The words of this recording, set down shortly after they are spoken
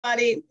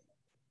everybody.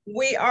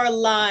 We are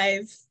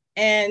live,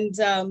 and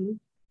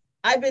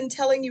I've been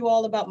telling you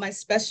all about my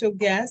special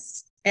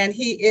guest, and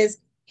he is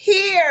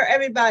here,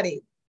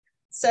 everybody.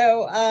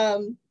 So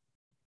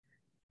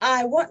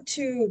I want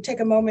to take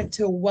a moment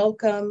to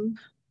welcome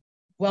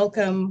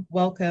Mr.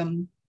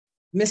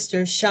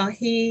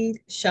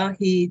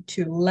 Shaheed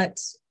to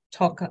Let's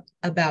Talk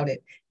About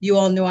It. You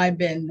all know I've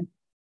been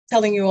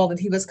telling you all that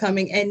he was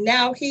coming, and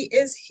now he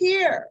is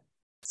here.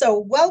 So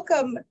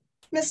welcome,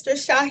 Mr.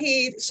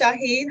 Shaheed.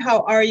 Shaheed,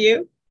 how are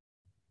you?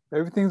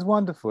 Everything's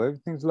wonderful.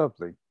 Everything's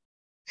lovely.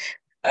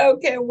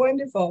 Okay,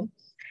 wonderful.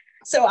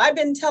 So I've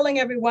been telling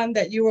everyone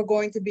that you were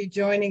going to be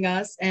joining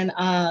us and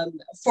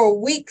for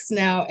weeks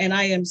now, and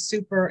I am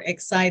super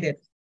excited.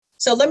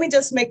 So let me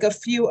just make a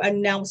few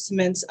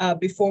announcements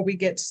before we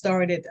get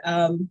started,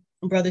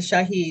 Brother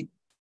Shaheed.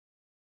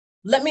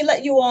 Let me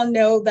let you all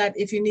know that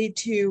if you need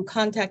to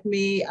contact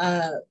me,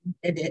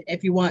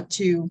 if you want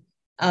to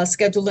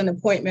schedule an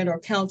appointment or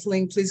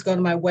counseling, please go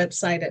to my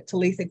website at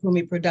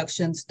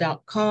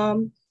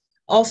talithakumiproductions.com.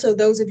 Also,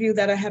 those of you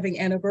that are having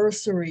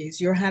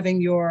anniversaries,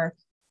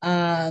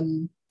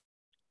 um,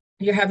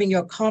 you're having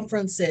your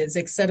conferences,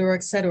 et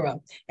cetera,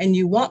 and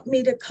you want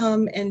me to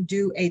come and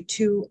do a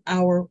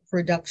 2-hour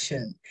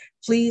production,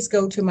 please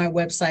go to my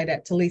website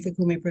at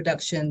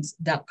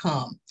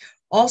talithakumiproductions.com.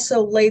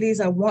 Also, ladies,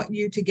 I want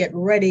you to get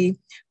ready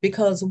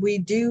because we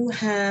do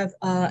have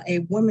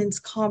a women's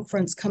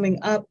conference coming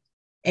up,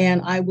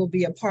 and I will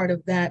be a part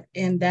of that.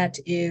 And that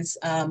is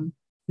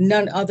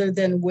none other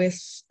than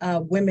with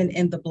Women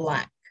in the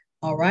Black.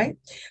 All right.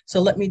 So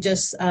let me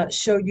just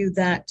show you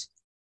that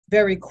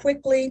very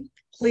quickly.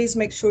 Please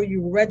make sure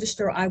you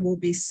register. I will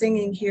be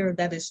singing here.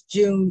 That is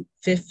June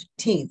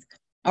 15th.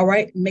 All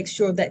right. Make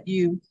sure that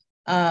you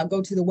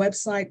go to the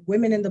website,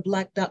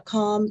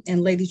 womenintheblack.com.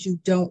 And ladies, you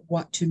don't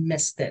want to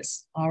miss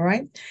this. All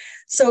right.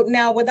 So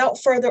now,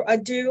 without further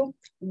ado,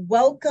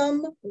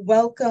 welcome,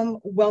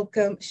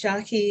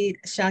 Shaheed.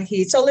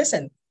 So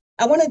listen,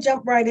 I want to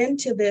jump right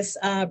into this,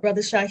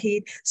 Brother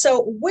Shaheed.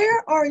 So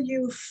where are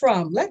you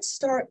from? Let's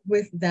start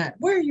with that.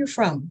 Where are you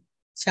from,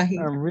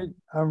 Shaheed? I'm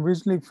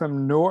originally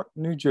from Newark,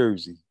 New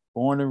Jersey,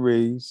 born and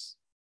raised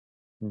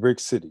in Brick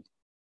City.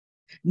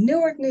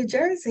 Newark, New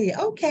Jersey.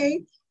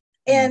 Okay.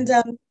 And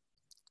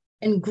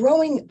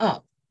growing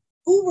up,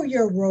 who were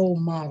your role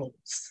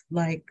models?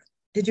 Like,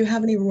 did you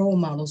have any role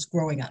models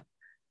growing up?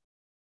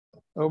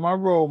 Oh, my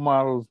role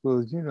models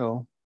was,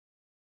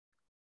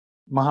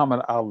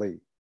 Muhammad Ali,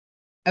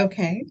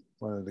 Okay.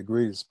 one of the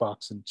greatest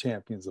boxing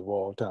champions of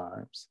all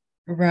times.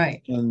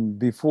 Right. And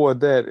before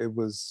that, it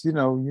was,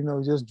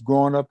 just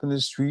growing up in the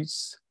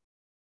streets,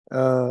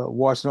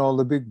 watching all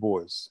the big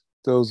boys.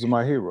 Those are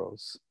my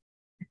heroes.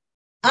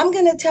 I'm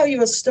going to tell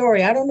you a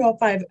story. I don't know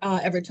if I've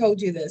ever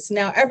told you this.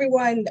 Now,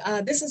 everyone,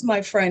 this is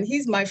my friend.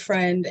 He's my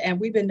friend, and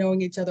we've been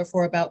knowing each other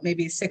for about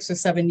maybe 6 or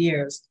 7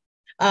 years.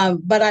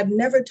 But I've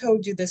never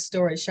told you this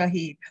story,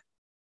 Shaheed.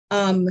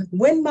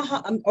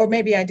 Or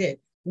maybe I did.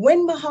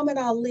 When Muhammad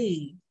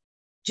Ali,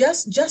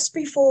 just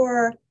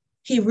before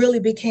he really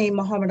became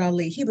Muhammad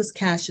Ali, he was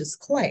Cassius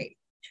Clay.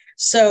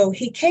 So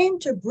he came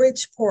to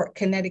Bridgeport,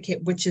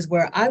 Connecticut, which is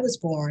where I was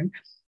born.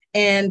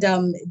 And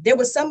there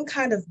was some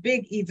kind of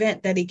big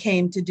event that he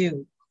came to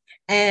do.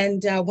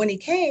 And when he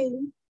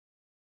came,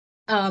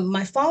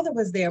 my father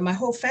was there. My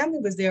whole family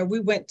was there.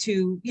 We went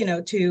to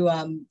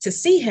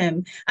see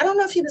him. I don't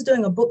know if he was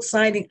doing a book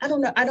signing. I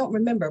don't know. I don't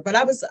remember. But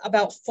I was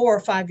about 4 or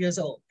 5 years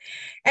old,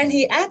 and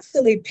he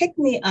actually picked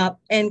me up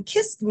and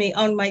kissed me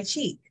on my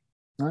cheek.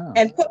 Oh.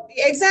 And put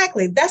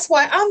exactly. That's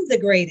why I'm the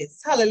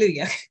greatest.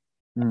 Hallelujah.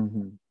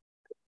 Mm-hmm.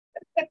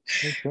 Okay.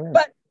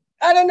 But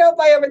I don't know if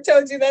I ever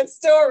told you that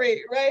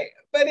story, right?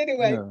 But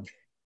anyway, No.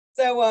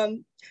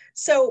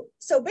 so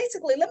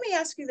basically, let me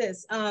ask you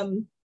this.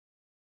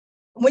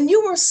 When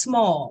you were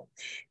small,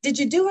 did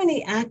you do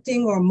any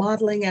acting or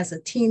modeling as a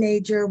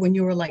teenager when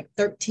you were like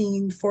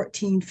 13,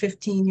 14,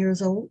 15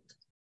 years old?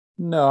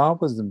 No, I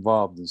was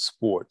involved in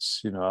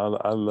sports.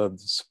 I love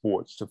the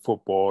sports, the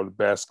football, the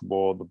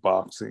basketball, the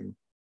boxing.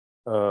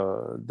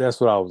 That's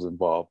what I was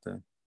involved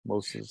in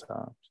most of the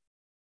time.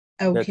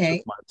 That took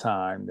Okay. my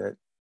time. That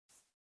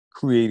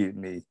created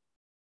me,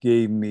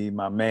 gave me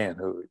my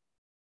manhood.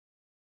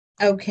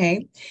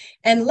 Okay.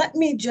 And let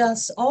me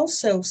just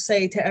also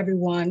say to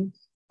everyone,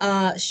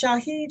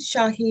 Shaheed,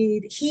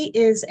 he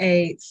is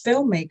a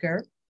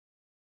filmmaker,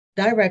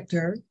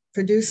 director,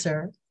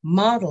 producer,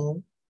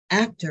 model,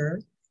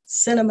 actor,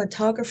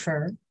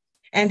 cinematographer,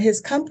 and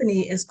his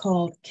company is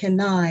called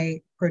Kenai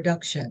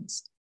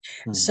Productions.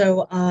 Hmm.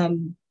 So I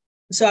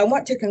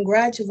want to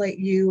congratulate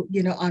you,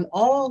 on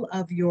all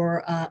of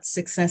your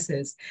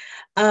successes.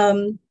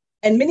 Um,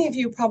 and many of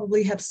you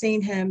probably have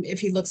seen him. If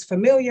he looks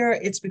familiar,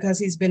 it's because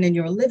he's been in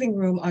your living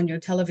room on your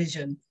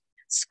television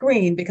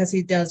screen because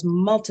he does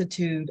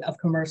multitude of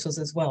commercials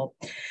as well.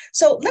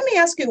 So let me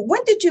ask you,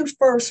 when did you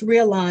first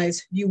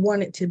realize you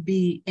wanted to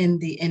be in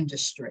the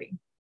industry?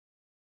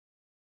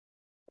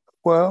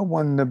 Well,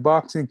 when the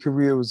boxing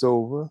career was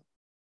over,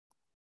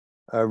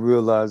 I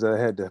realized I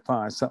had to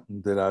find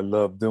something that I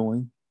loved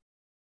doing.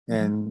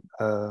 And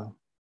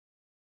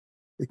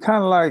it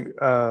kind of like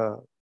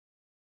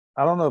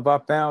I don't know if I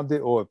found it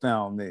or it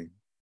found me,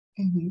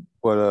 Mm-hmm.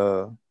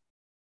 but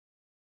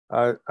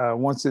I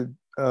once it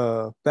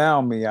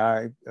found me,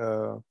 I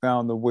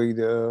found a way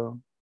to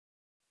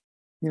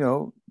you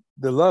know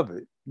to love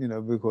it,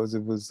 because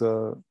it was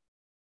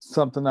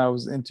something I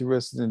was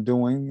interested in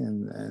doing,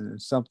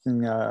 and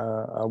something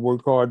I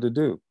worked hard to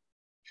do.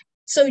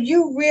 So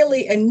you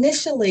really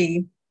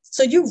initially,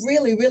 so you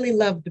really, really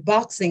loved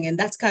boxing, and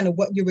that's kind of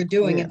what you were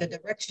doing in Yeah. the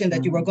direction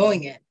that you were Hmm.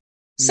 going in.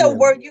 So Yeah.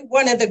 were you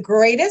one of the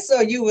greatest,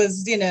 or you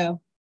was,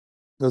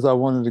 Was I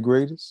one of the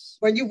greatest?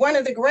 were you one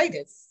of the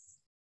greatest?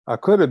 I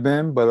could have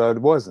been, but I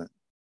wasn't,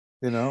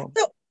 you know.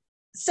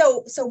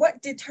 So, so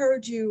what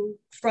deterred you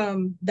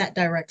from that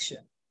direction?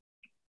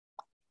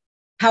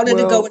 How did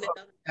it go Well, in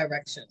another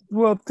direction?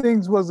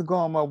 things wasn't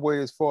going my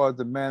way as far as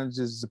the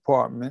manager's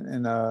department,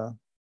 and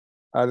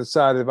I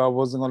decided if I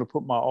wasn't going to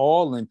put my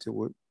all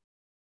into it,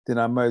 then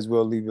I might as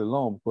well leave it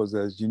alone because,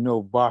 as you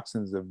know,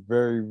 boxing is a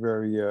very,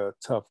 very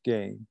tough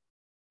game,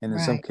 and in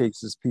some Right,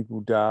 cases,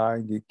 people die,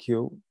 get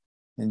killed,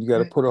 and you got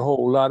to right, put a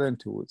whole lot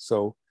into it.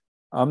 So,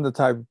 I'm the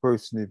type of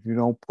person, if you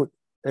don't put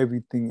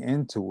everything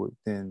into it,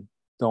 then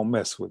don't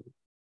mess with it.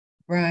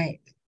 right.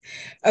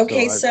 So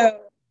Okay, I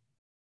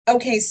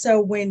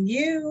so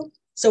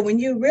when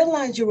you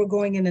realized you were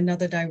going in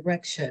another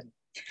direction,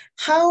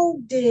 how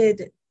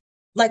did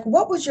like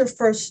what was your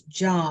first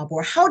job,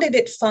 or how did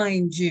it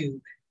find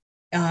you?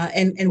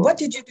 And what well,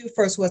 did you do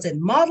first? Was it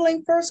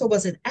modeling first, or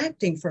was it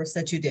acting first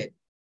that you did?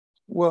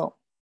 well,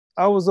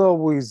 I was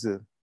always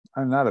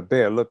I'm not a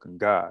bad looking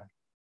guy,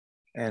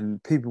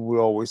 and people would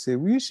always say,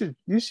 "Well,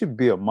 you should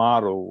be a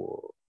model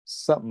or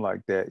something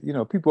like that."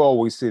 People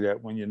always say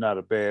that when you're not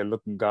a bad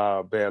looking guy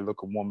or bad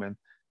looking woman,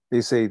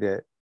 they say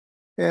that.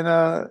 And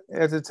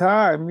at the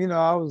time,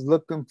 I was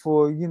looking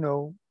for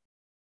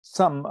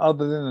something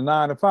other than a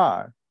 9 to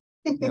 5.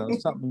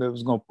 Something that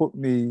was going to put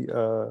me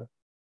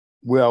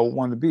where I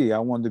wanted to be. I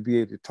wanted to be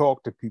able to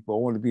talk to people. I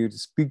wanted to be able to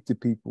speak to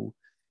people,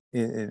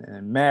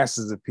 and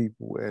masses of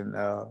people, and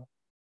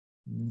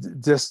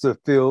just to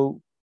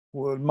feel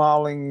what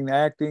modeling,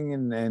 acting,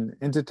 and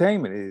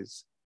entertainment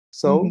is.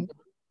 So Mhm,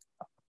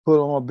 put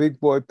on my big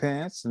boy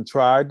pants and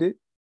tried it,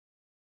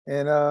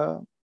 and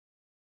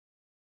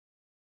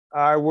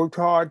I worked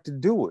hard to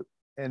do it.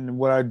 And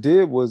what I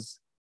did was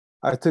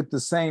I took the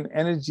same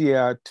energy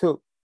I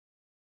took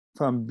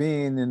from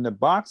being in the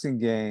boxing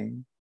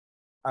game,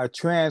 I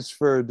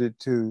transferred it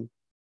to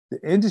the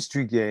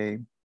industry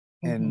game,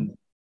 mhm, and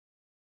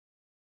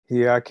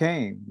here I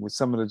came with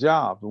some of the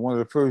jobs. And one of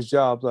the first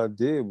jobs I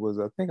did was,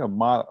 I think, it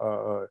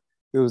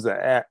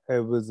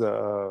was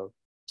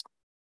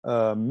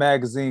a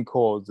magazine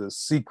called The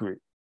Secret,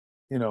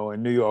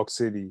 in New York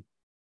City.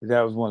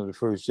 That was one of the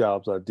first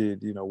jobs I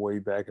did, way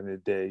back in the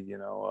day,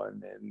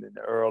 and in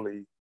the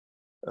early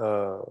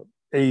uh,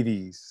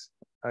 80s.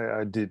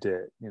 I did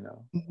that, mhm.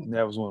 and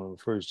that was one of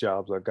the first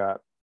jobs I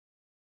got.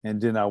 And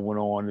then I went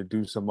on to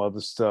do some other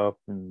stuff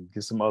and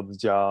get some other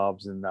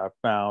jobs. And I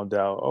found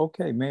out,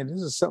 okay, man,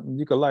 this is something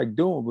you could like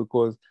doing,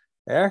 because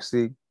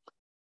actually,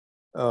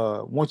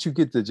 once you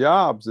get the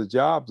jobs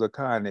are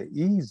kind of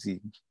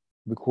easy,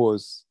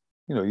 because,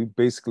 you're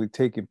basically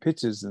taking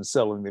pictures and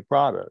selling the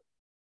product.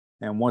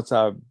 And once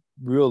I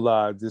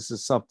realized this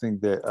is something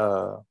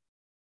that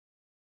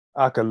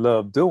I could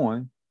love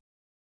doing,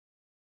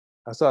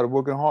 I started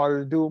working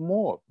harder to do it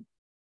more,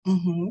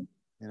 Mhm.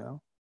 you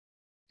know?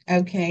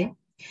 Okay.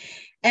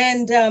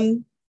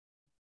 And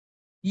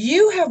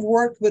you have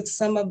worked with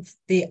some of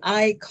the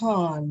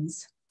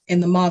icons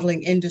in the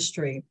modeling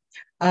industry.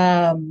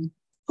 Um,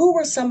 who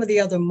were some of the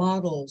other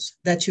models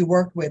that you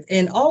worked with?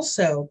 And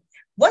also,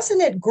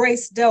 wasn't it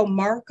Grace Del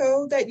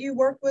Marco that you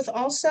worked with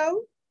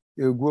also?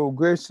 Well,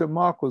 Grace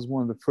Mark was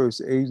one of the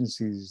first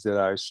agencies that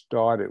I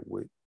started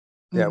with.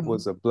 That Hmm.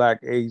 was a Black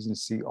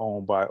agency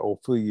owned by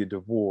Ophelia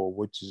DeVore,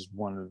 which is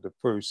one of the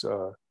first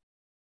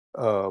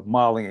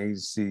modeling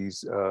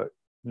agencies,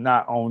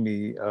 not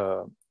only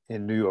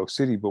in New York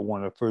City, but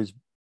one of the first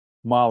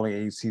modeling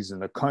agencies in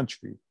the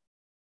country.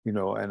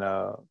 And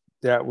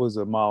that was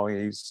a modeling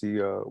agency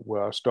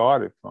where I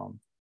started from.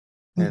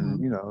 And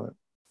Hmm.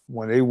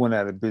 when they went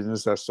out of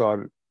business, I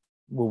started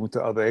moving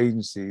to other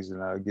agencies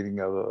and getting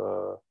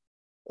other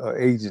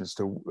agents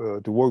to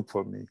work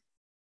for me.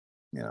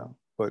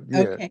 But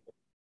yeah, Okay.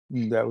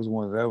 that was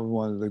one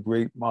of the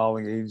great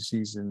modeling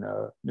agencies in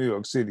New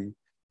York City.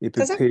 It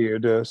Because I,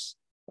 prepared us,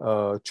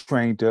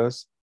 trained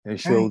us, and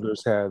right. showed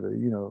us how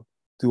to,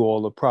 do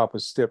all the proper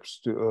steps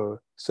to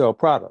sell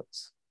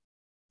products.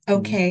 Mhm.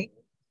 Okay.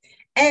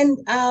 And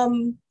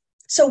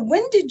so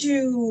when did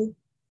you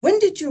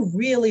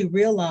really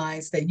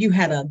realize that you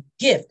had a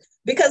gift?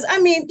 Because I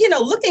mean,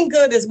 looking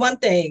good is one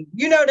thing,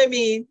 you know what I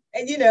mean?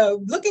 And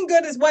looking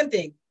good is one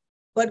thing.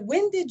 But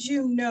when did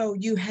you know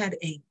you had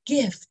a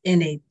gift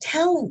and a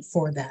talent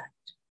for that?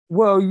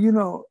 Well,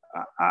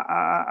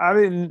 I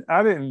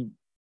didn't.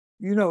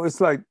 It's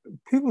like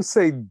people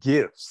say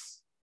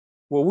gifts.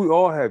 Well, we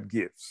all have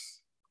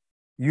gifts.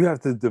 You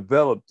have to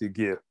develop the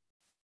gift.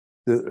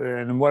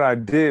 And what I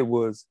did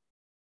was,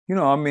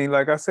 I mean,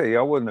 like I say,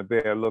 I wasn't a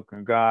bad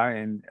looking guy,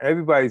 and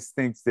everybody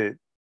thinks that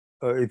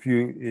if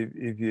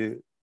you're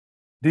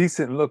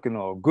decent looking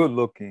or good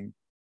looking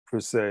per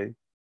se,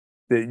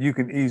 that you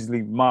can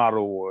easily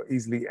model or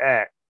easily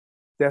act.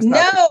 That's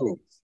not the No,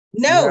 case.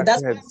 You no, have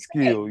that's to what have I'm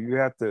saying. skill. You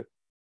have to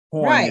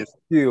hone Right. your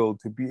skill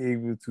to be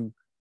able to,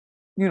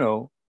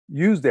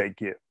 use that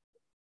gift.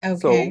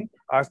 So Okay.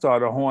 I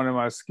started honing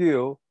my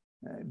skill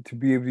to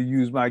be able to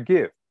use my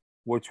gift,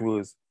 which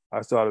was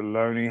I started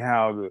learning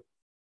how to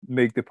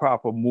make the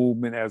proper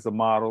movement as a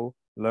model,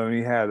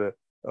 learning how to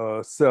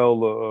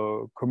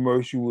sell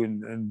commercial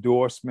and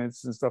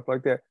endorsements and stuff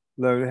like that,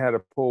 learning how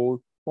to pose,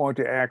 going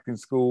to acting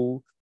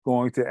school,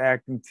 going to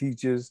acting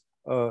teachers,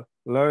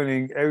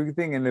 learning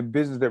everything in the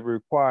business that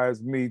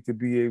requires me to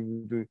be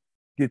able to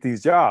get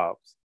these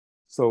jobs.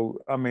 So,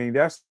 I mean,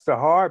 that's the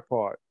hard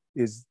part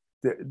is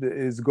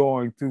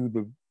going through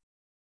the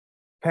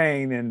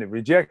pain and the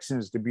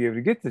rejections to be able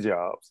to get the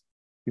jobs.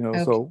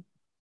 Okay. So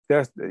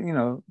that's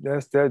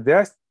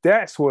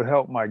what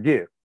helped my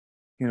gift.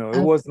 It Okay.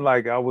 wasn't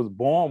like I was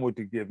born with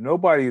the gift.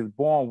 Nobody is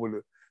born with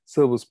a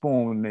silver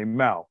spoon in their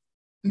mouth.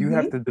 You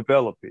have Hmm. to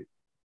develop it.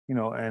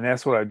 And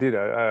that's what I did.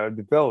 I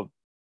developed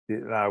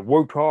it, and I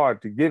worked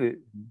hard to get it.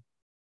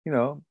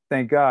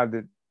 Thank God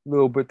that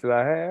little bit that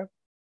I have,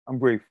 I'm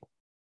grateful.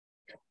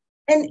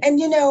 And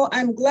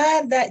I'm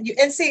glad that you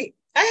and see,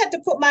 I had to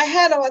put my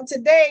hat on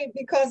today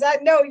because I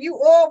know you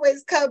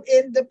always come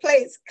in the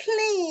place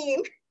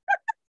clean.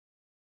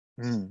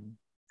 Mm.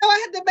 So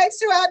I had to make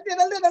sure I did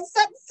a little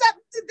something,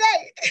 something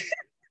today.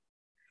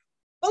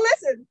 But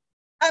listen,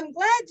 I'm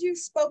glad you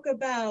spoke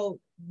about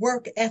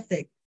work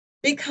ethic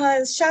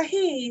because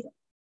Shaheed,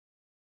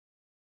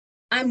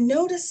 I'm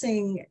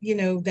noticing,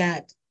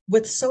 that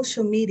with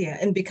social media,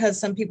 and because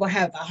some people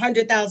have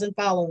 100,000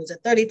 followers, or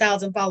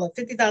 30,000 followers,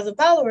 50,000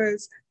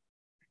 followers,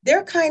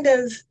 they're kind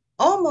of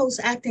almost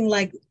acting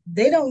like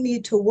they don't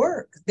need to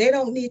work. They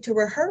don't need to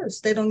rehearse.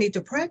 They don't need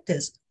to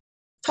practice.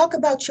 Talk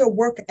about your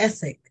work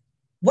ethic.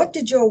 What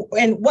did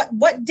and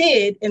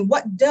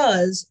what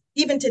does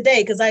even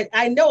today, because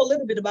I know a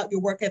little bit about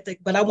your work ethic,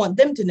 but I want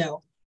them to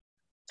know.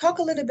 Talk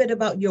a little bit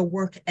about your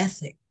work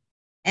ethic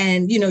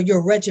and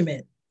your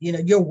regiment,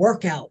 your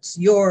workouts,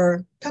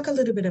 your talk a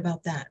little bit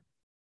about that.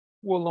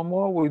 Well, I'm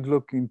always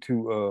looking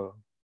to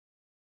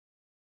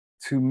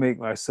make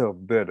myself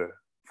better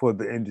for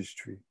the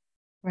industry.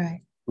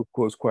 Right. Of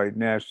course, quite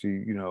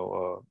naturally,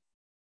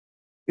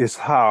 it's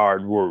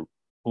hard work,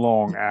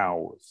 long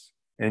hours,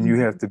 and you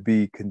have Mm-hmm. to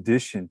be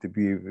conditioned to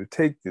be able to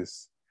take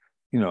this.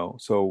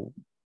 So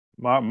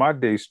my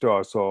day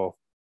starts off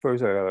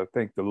first. I gotta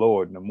thank the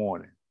Lord in the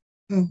morning.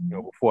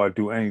 Mm-hmm. Before I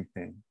do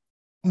anything,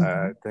 I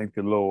Mm-hmm. thank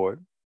the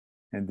Lord,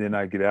 and then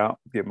I get out,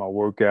 get my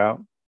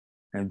workout,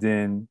 and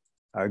then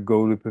I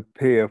go to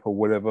prepare for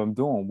whatever I'm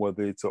doing,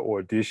 whether it's an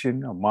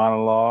audition, a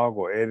monologue,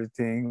 or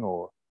editing,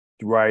 or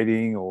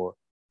writing, or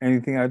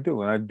anything I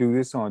do. And I do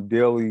this on a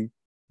daily,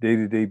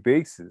 day-to-day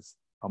basis.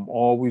 I'm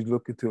always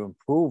looking to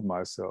improve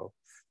myself.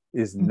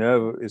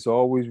 It's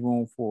always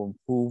room for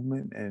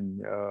improvement.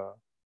 And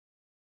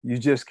you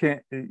just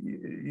can't,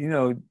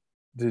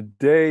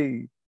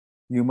 today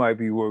you might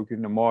be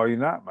working, tomorrow you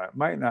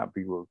might not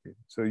be working.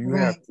 So you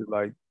have Right. to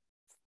like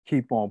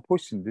keep on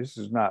pushing. This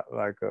is not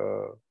like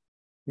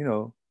you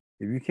know,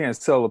 if you can't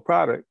sell a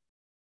product,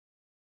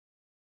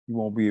 you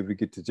won't be able to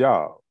get the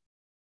job.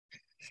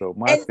 So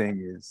my And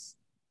thing is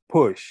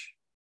push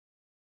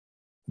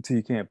until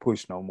you can't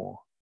push no more.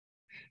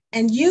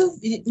 and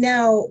you've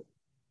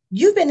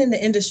been in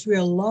the industry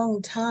a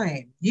long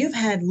time. You've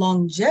had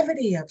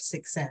longevity of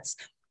success.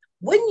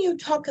 When you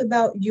talk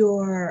about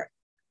your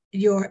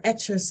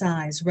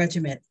exercise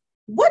regimen,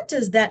 what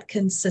does that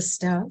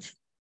consist of?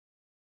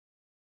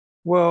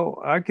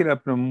 Well, I get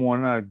up in the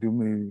morning, I do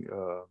me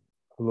a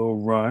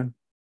little run,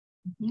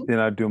 Mhm. then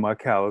I do my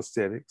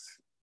calisthenics.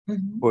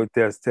 Mhm. But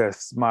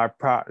that's my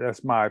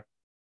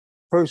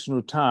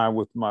personal time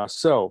with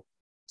myself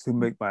to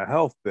make my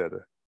health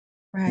better.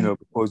 Right.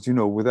 Because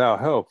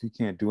without health you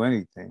can't do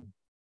anything.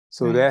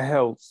 So Right. that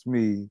helps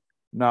me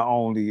not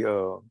only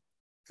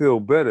feel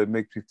better, it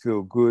makes me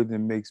feel good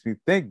and makes me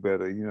think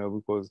better,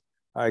 because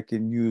I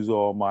can use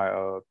all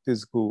my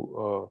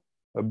physical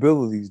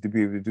abilities to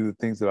be able to do the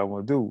things that I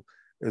want to do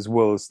as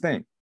well as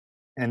think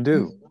and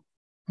do.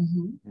 Mhm.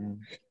 Mhm. Mm.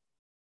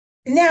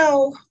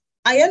 Now,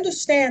 I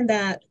understand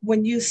that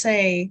when you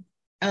say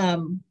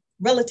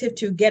relative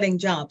to getting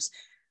jobs,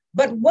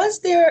 but was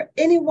there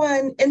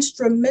anyone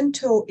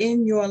instrumental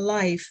in your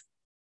life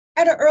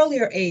at an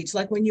earlier age,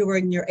 like when you were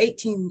in your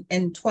 18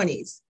 and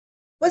 20s?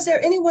 Was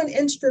there anyone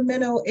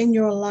instrumental in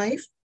your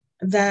life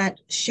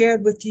that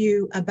shared with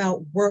you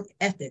about work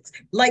ethics?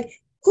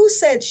 Like who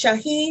said,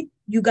 Shaheed,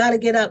 you got to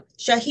get up.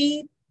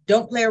 Shaheed,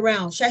 don't play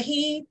around.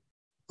 Shaheed,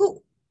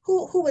 who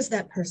was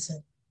that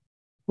person?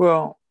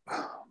 Well,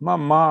 my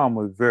mom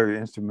was very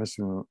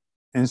instrumental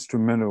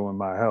in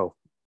my health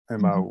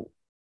and my Mhm.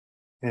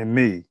 in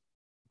me,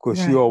 because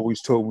she Right,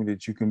 always told me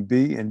that you can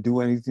be and do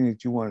anything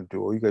that you want to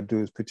do. All you got to do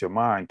is put your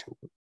mind to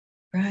it.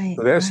 right,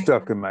 So that right.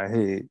 stuck in my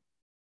head.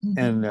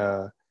 And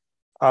Mhm.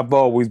 I've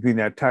always been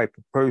that type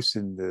of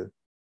person that,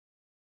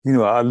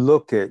 I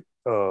look at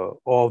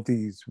all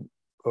these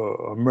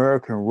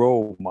American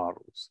role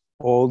models,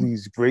 all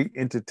these great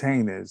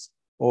entertainers,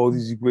 all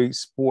these great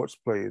sports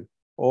players,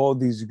 all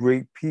these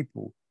great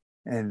people.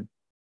 And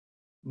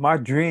my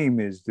dream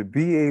is to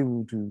be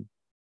able to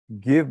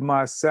give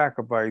my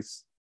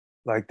sacrifice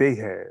like they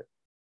had.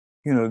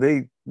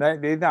 They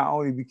not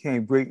only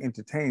became great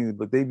entertainers,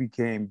 but they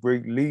became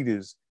great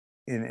leaders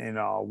in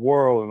our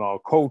world and our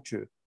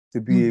culture, to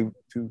be Mhm. able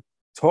to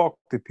talk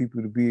to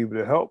people, to be able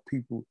to help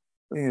people,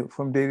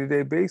 from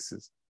day-to-day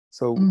basis.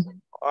 So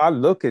Mhm. I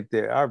look at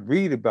that, I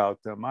read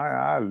about them,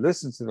 I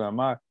listen to them,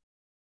 I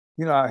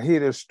hear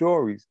their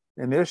stories,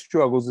 and their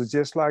struggles are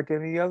just like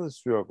any other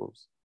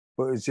struggles,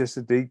 but it's just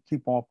that they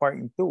keep on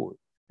fighting through it,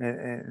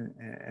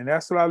 and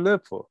that's what I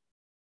live for.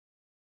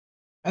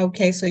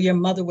 Okay, so your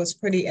mother was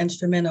pretty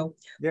instrumental.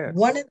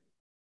 One Yes. of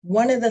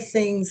one of the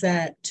things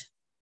that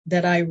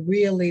I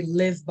really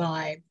live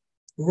by,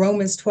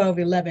 Romans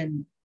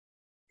 12:11,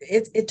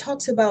 it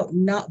talks about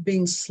not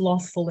being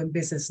slothful in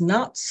business,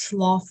 not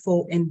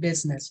slothful in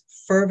business,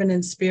 fervent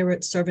in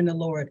spirit, serving the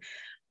Lord.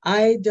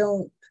 I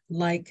don't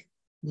like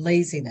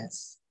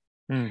laziness.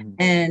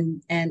 Mm-hmm.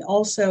 And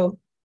also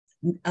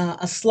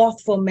a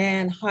slothful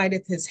man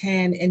hideth his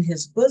hand in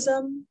his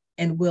bosom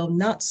and will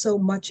not so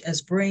much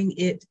as bring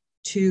it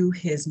to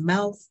his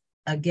mouth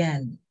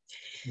again.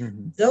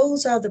 Mm-hmm.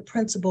 Those are the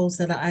principles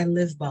that I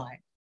live by.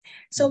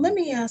 So let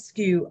Mm-hmm. me ask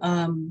you,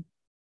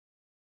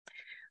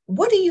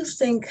 what do you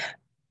think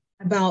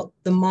about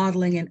the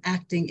modeling and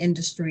acting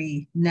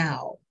industry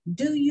now?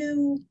 Do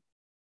you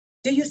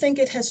think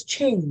it has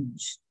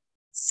changed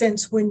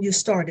since when you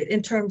started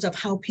in terms of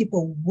how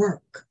people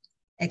work,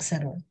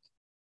 etc.?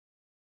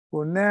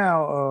 Well,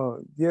 now,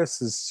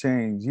 yes, it's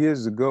changed.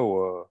 Years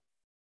ago,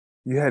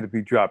 you had to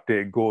be drop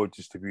dead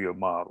gorgeous to be a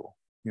model.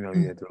 You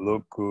had to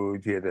look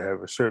good. You had to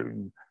have a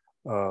certain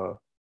uh,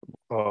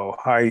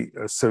 height,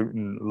 a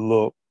certain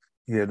look.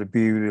 You had to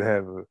be able to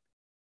have a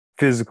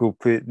physical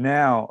fit.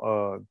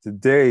 Now,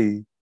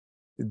 today,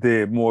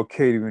 they're more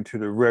catering to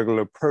the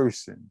regular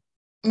person.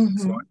 So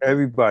Mm-hmm.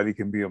 everybody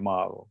can be a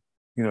model.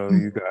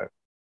 You got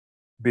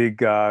big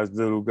guys,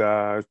 little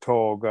guys,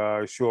 tall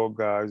guys, short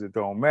guys. It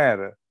don't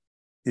matter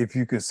if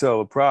you can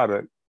sell a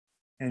product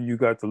and you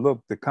got to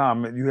look the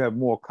common. You have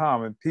more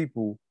common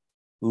people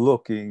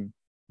looking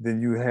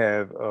than you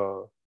have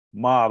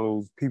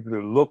models, people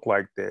that look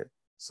like that.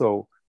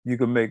 So you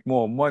can make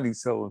more money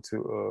selling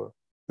to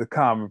the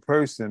common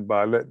person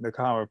by letting the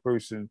common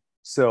person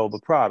sell the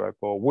product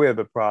or wear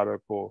the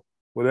product or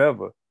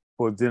whatever.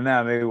 But then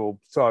now they will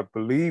start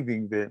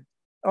believing that,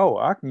 oh,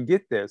 I can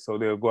get that. So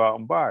they'll go out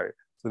and buy it.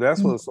 So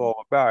that's what it's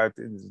all about at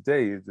the end of the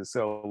day, is to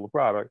sell the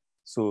product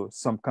so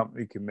some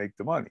company can make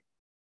the money.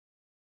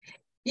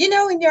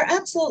 And you're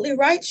absolutely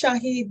right,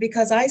 Shaheed,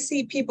 because I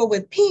see people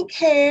with pink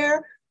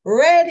hair,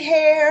 red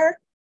hair,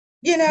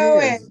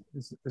 and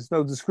Yes, it's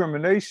no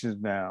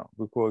discriminations now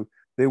because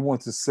they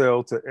want to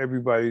sell to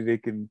everybody they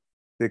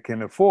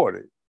can afford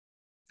it.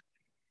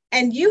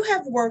 you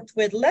have worked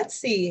with, let's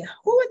see,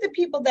 who are the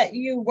people that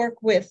you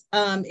work with,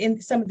 in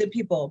some of the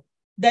people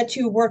that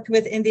you worked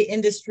with in the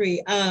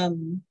industry?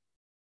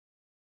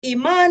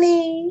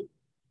 Imani,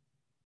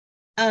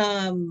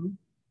 um,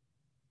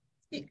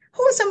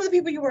 who are some of the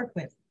people you work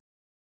with?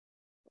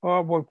 Oh, I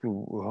worked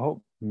with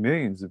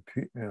millions of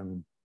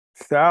people,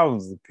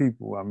 thousands of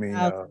people. I mean,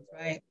 Thousands,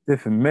 right?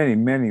 different, many,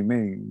 many,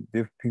 many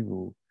different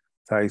people.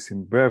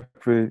 Tyson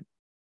Bedford,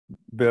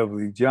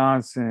 Beverly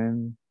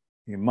Johnson,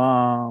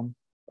 Imam,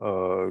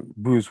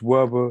 Bruce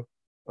Weber,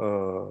 uh,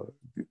 Wow.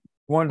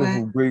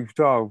 wonderful great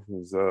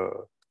photographers.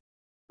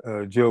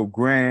 Joe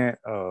Grant,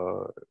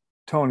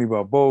 Tony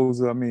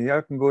Barboza. I mean,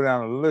 I can go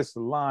down a list, a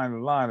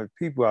line of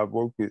people I've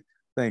worked with.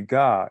 Thank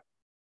God,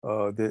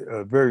 that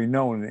are very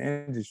known in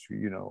the industry.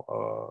 You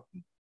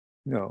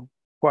know,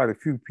 quite a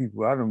few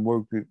people. I done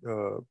worked with.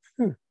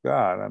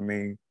 God, I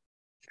mean,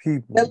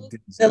 people. The, the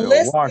Denzel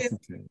list is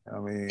Washington. I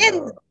mean,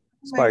 endless. Oh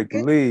my Spike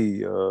goodness.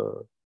 Lee.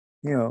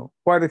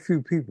 Quite a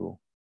few people.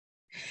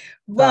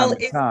 Well, Time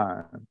to if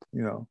time.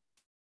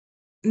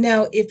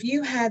 now, if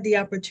you had the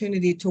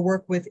opportunity to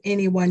work with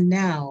anyone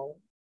now,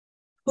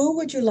 who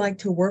would you like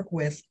to work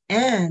with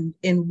and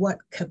in what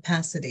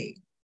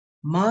capacity?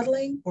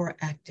 Modeling or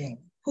acting?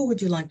 Who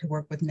would you like to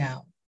work with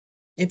now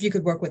if you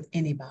could work with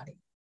anybody?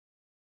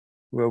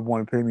 Whoever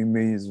want to pay me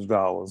millions of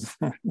dollars.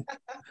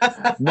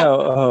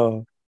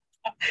 No,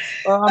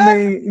 I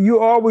mean, you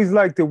always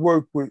like to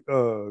work with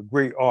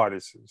great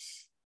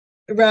artists.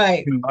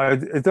 Right.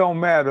 It don't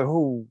matter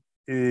who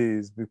it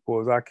is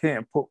because I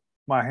can't put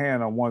my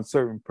hand on one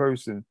certain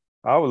person.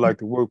 I would like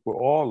to work with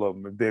all of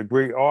them. If they're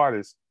great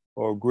artists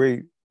or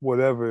great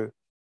whatever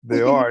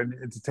they are in the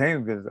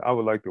entertainment business, I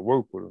would like to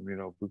work with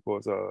them,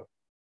 because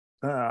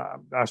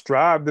I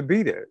strive to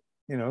be that,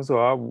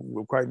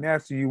 So quite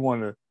naturally, you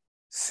want to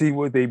see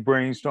what they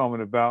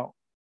brainstorming about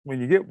when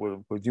you get with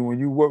them. Because when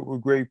you work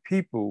with great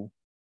people,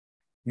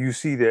 you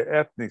see their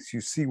ethics, you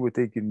see what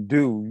they can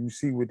do, you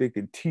see what they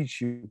can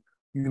teach you.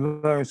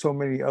 You learn so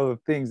many other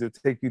things that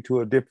take you to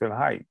a different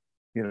height.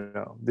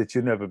 that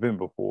you've never been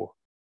before.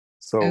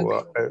 So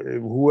Okay.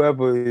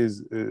 whoever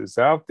is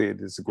out there,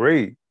 that's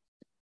great.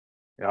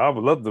 I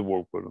would love to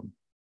work with them.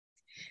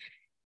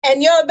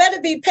 And y'all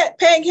better be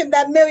paying him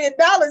that $1 million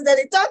that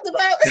he talked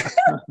about.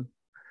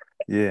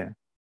 Yeah.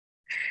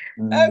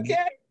 Mm-hmm.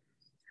 Okay.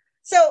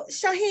 So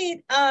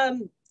Shaheed,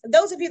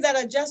 those of you that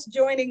are just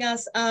joining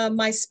us,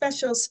 my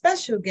special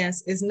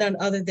guest is none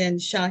other than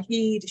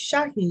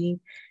Shaheed,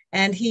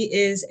 and he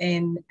is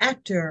an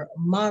actor,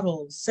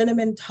 model,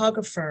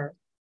 cinematographer,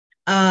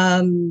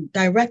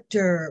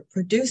 director,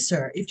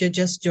 producer, if you're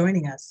just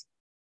joining us.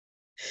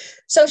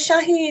 So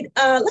Shaheed,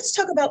 let's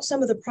talk about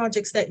some of the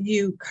projects that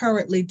you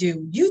currently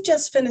do. You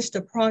just finished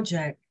a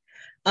project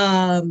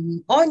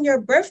on your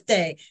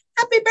birthday.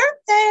 Happy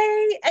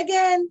birthday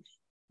again.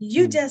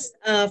 You Mm-hmm. just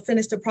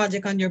finished a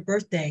project on your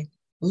birthday.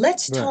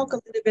 Let's Right. talk a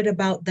little bit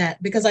about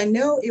that because I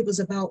know it was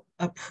about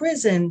a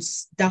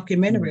prisons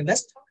documentary. Mm-hmm.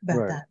 Let's talk about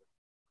Right. that.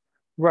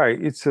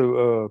 Right. It's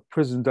a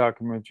prison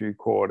documentary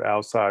called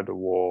Outside the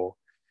Wall.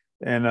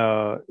 And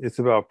it's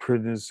about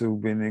prisoners who've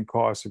been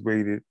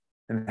incarcerated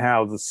and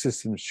how the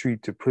systems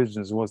treat the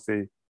prisoners once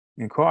they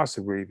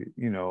incarcerated,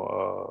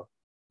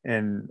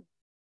 and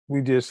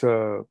we just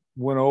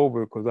went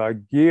over because I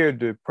geared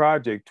the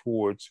project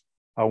towards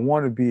I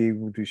want to be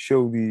able to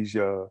show these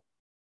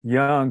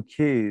young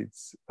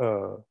kids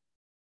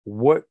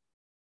what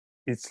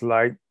it's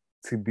like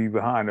to be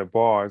behind the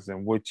bars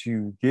and what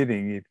you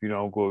getting if you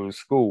don't go to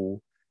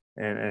school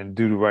and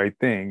do the right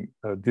thing.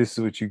 This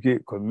is what you get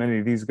because many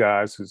of these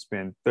guys who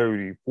spend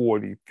 30,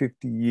 40,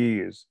 50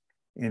 years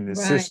in the Right,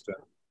 system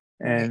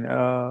right. and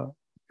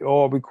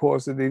all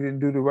because they didn't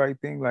do the right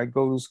thing, like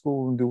go to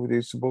school and do what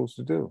they're supposed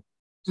to do.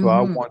 So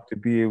I Mm-hmm, want to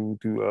be able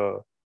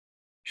to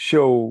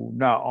show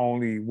not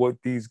only what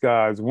these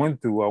guys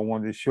went through, I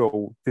want to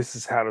show this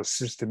is how the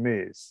system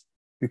is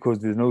because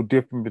there's no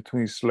difference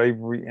between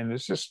slavery and the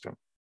system.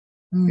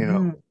 You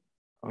know,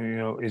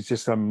 mm-hmm, it's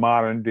just a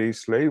modern day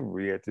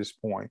slavery at this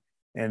point.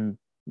 And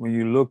when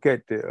you look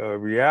at the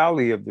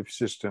reality of the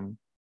system,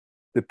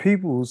 the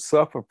people who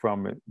suffer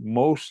from it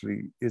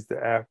mostly is the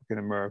African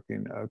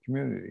American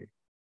community.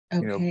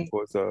 okay.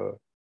 Because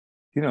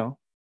you know,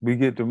 we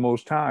get the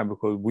most time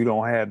because we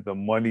don't have the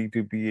money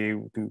to be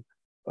able to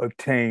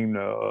obtain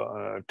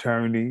an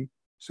attorney.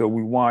 So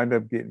we wind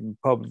up getting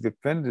public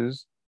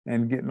defenders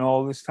and getting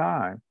all this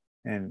time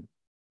and,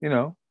 you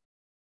know,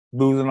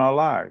 losing our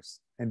lives.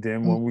 And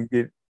then when we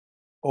get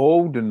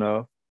old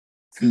enough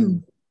Mm-hmm,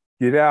 to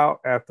get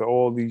out after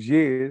all these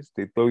years,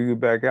 they throw you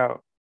back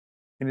out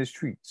in the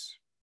streets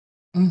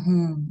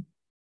mm-hmm.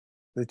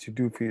 that you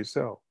do for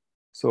yourself.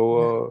 Right.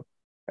 So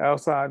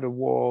outside the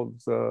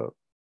walls, a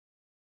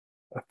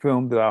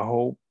film that I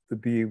hope to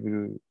be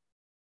able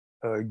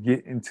to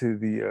get into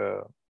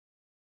the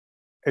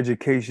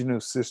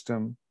educational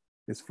system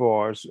as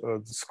far as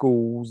the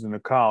schools and the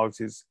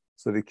colleges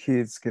so the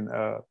kids can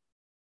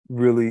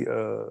really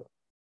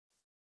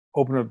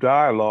open up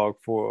dialogue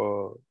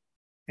for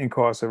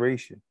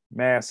incarceration,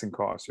 mass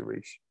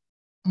incarceration.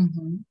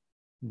 Mm-hmm.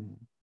 Mhm.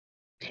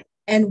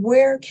 And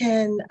where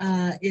can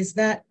is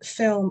that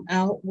film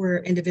out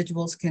where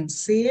individuals can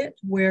see it?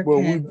 Where Well,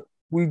 we can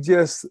we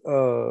just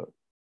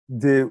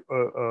did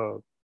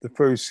the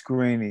first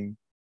screening,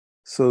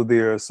 so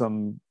there are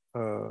some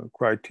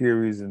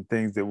criterias and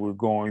things that we're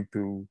going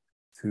through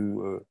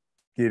to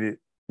get it,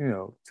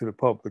 to the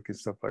public and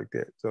stuff like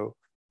that. So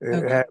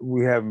okay.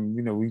 we haven't,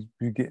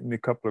 we getting a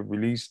couple of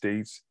release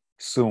dates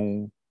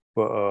soon,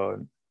 but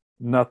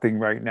nothing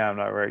right now,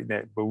 not right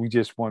now. But we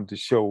just wanted to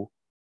show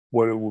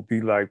what it would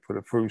be like for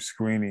the first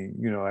screening.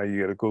 How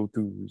you got to go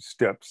through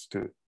steps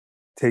to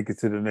take it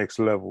to the next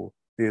level.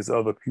 There's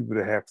other people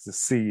that have to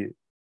see it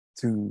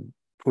to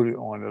put it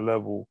on the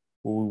level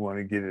where we want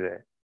to get it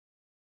at.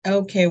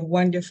 Okay,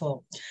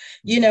 wonderful.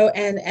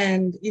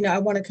 I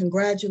want to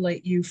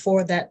congratulate you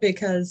for that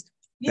because,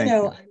 Thank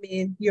you. I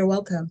mean, you're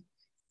welcome.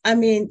 I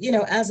mean,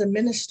 as a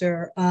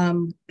minister,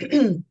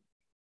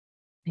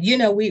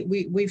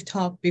 we've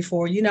talked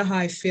before. You know how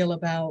I feel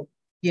about,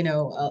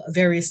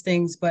 various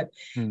things, but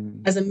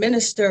Mm-hmm. as a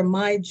minister,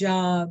 my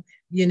job,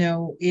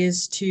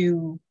 is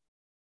to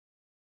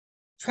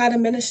try to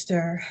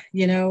minister,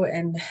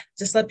 and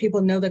just let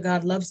people know that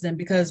God loves them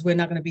because we're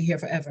not going to be here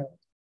forever.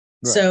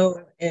 Right.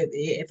 So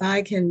if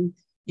I can,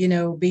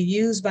 be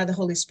used by the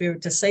Holy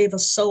Spirit to save a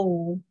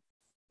soul,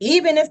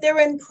 even if they're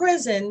in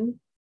prison,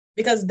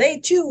 because they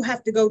too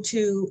have to go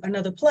to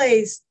another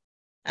place,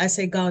 I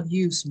say, God,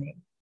 use me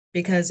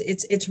because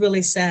it's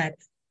really sad.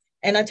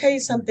 And I tell you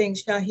something,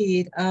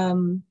 Shaheed,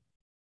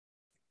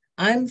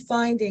 I'm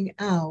finding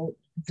out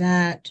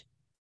that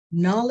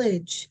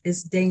knowledge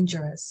is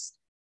dangerous.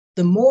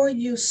 The more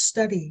you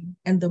study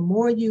and the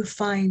more you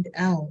find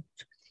out,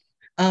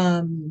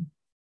 um,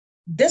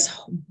 this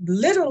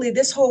literally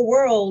this whole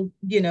world,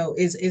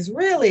 is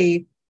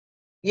really,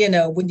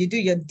 when you do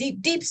your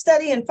deep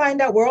study and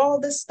find out where all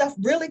this stuff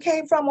really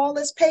came from, all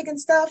this pagan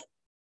stuff,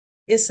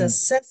 it's a Mm.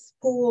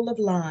 cesspool of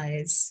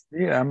lies.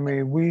 Yeah, I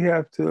mean, we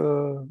have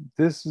to.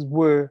 This is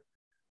where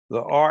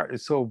the art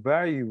is so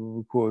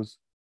valuable because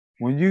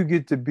when you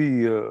get to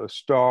be a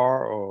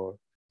star or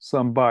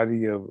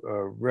somebody of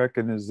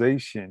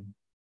recognition,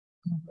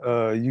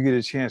 you get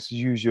a chance to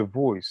use your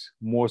voice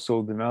more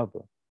so than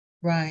others.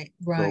 Right,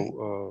 right,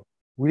 So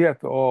we have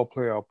to all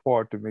play our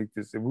part to make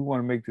this. If we want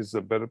to make this a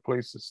better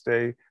place to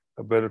stay,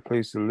 a better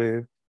place to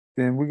live,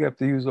 then we have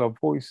to use our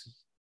voices.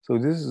 So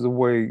this is a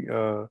way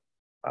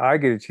I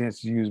get a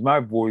chance to use my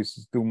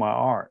voice through my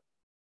art.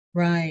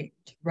 right,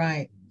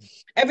 right.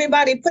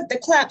 Everybody put the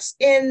claps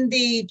in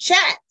the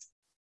chat.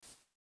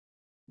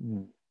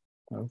 Mm.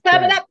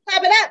 Clap it Okay, up,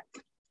 clap it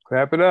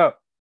clap it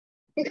up.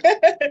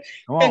 up.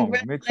 Come on,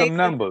 make some Congratulations.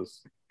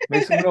 numbers,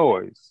 make some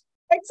noise.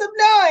 Make some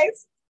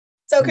noise.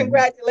 So Mhm.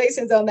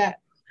 congratulations on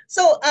that.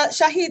 So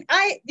Shaheed,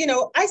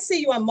 I see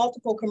you on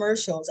multiple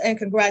commercials and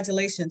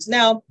congratulations.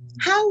 Now,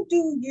 how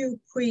do you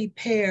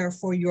prepare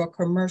for your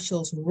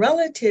commercials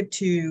relative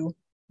to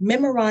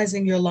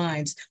memorizing your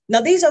lines?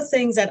 Now, these are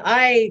things that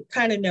I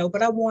kind of know,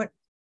 but I want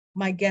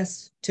my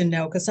guests to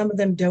know because some of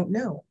them don't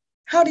know.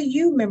 How do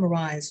you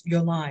memorize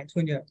your lines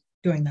when you're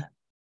doing that?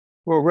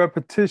 Well,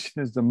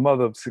 repetition is the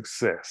mother of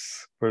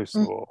success, first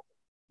of Mm-hmm. all.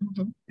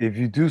 If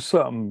you do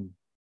something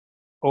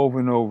over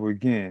and over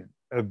again,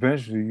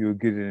 eventually you'll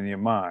get it in your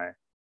mind.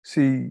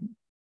 See,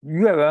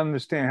 you got to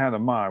understand how the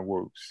mind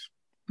works.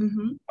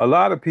 Mm-hmm. A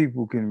lot of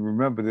people can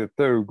remember their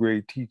third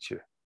grade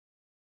teacher.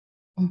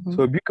 Mm-hmm.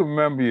 So if you can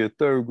remember your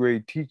third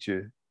grade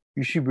teacher,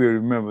 you should be able to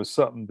remember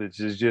something that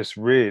you just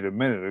read a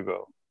minute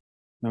ago.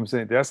 You know what I'm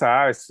saying? That's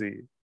how I see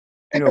it.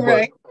 But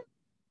Right.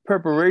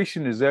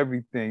 preparation is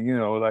everything.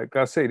 Like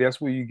I say,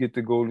 that's where you get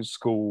to go to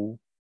school.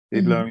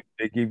 Mm-hmm.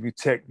 They give you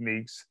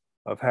techniques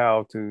of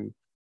how to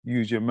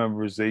use your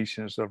memorization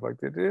and stuff like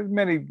that. There's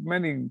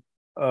many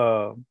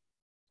uh,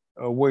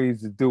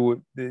 ways to do it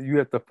that you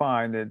have to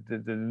find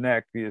the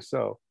knack for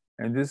yourself.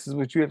 And this is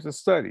what you have to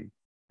study.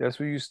 That's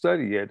where you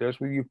study at. That's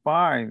where you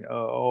find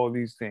all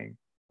these things.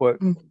 But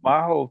Mm-hmm.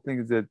 my whole thing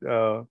is that,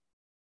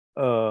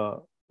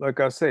 like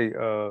I say,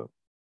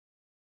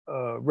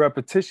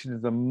 repetition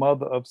is the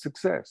mother of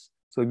success.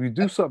 So if you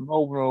do something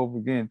over and over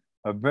again,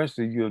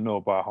 eventually you'll know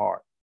by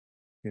heart.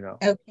 You know.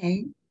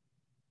 Okay.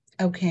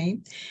 Okay.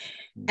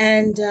 Mhm.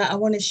 And I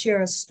want to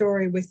share a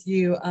story with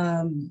you.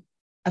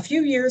 A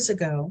few years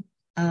ago,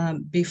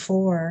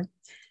 before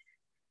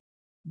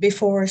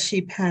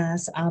she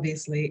passed,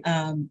 obviously,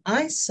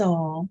 I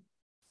saw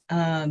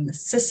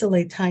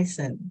Cicely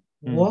Tyson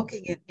Mhm.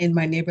 walking in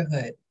my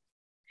neighborhood.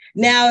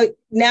 Now,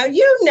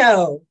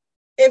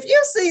 if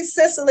you see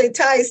Cicely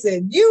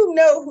Tyson, you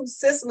know who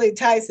Cicely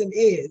Tyson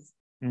is.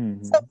 So,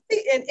 Mhm.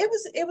 and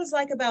it was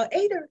like about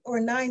 8 or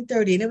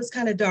 9:30, and it was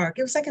kind of dark.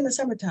 It was like in the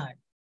summertime,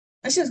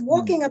 and she was Mhm.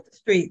 walking up the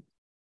street.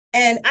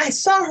 And I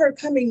saw her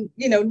coming,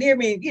 near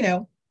me,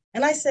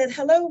 and I said,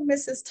 "Hello,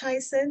 Mrs.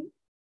 Tyson."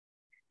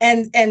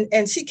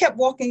 And she kept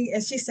walking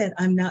and she said,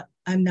 I'm not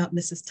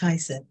Mrs.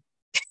 Tyson.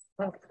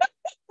 And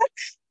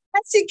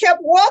she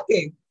kept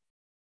walking.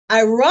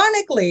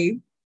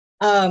 Ironically,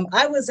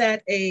 I was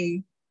at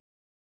a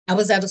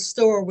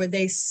store where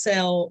they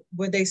sold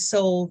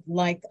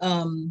like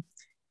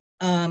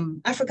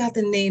I forgot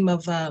the name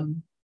of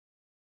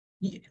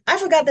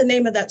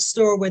that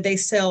store where they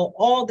sell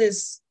all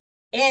this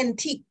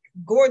antique,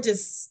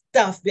 gorgeous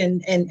stuff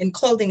and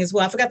clothing as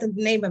well. I forgot the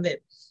name of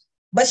it.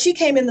 But she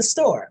came in the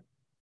store.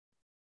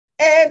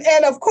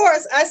 And of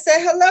course I said,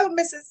 hello,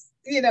 Mrs.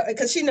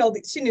 Because she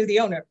knew the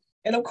owner.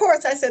 And of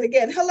course I said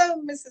again,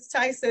 hello, Mrs.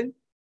 Tyson.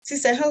 She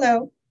said,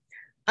 hello.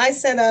 I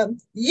said, I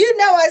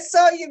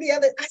saw you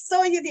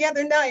the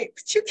other night,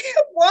 but you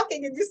kept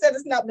walking and you said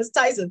it's not Miss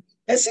Tyson.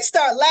 And she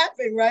started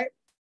laughing, right?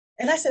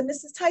 And I said,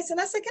 Mrs. Tyson,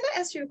 I said, can I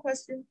ask you a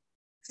question?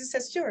 She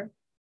said, sure.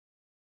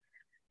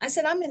 I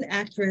said, I'm an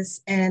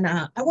actress and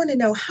I want to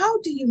know, how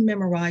do you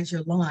memorize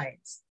your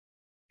lines?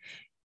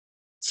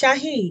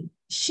 Shaheed,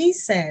 she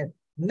said,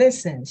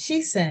 listen,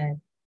 she said,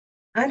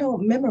 I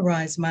don't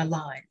memorize my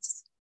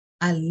lines.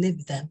 I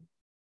live them.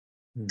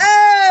 Mhm.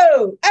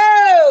 Oh,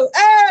 oh,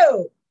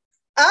 oh.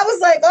 I was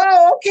like,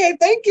 oh, okay,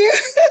 thank you.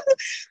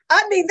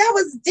 I mean, that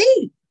was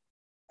deep.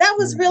 That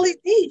was Mhm. really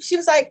deep. She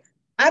was like,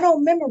 I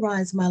don't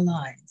memorize my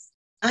lines.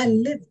 I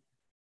live them.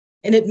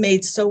 And it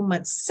made so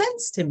much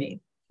sense to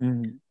me.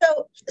 Mhm.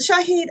 So,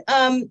 Shaheed,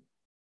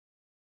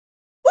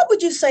 what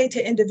would you say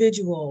to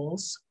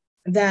individuals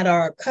that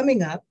are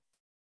coming up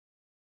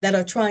that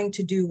are trying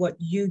to do what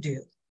you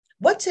do?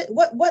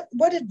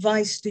 What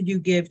advice do you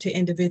give to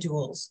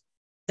individuals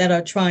that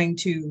are trying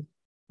to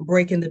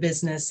break in the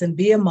business and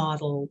be a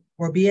model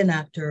or be an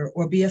actor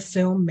or be a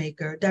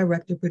filmmaker,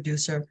 director,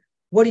 producer?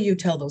 What do you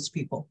tell those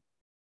people?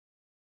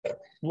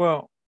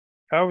 Well,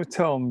 I would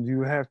tell them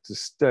you have to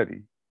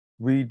study,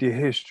 read their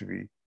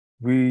history,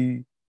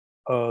 read,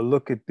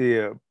 look at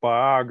their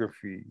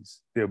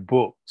biographies, their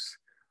books,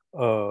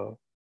 uh,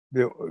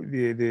 their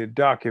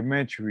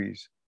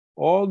documentaries.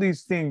 All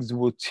these things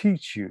will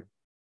teach you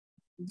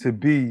to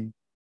be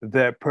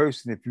that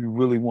person if you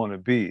really want to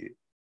be it.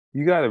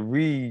 You got to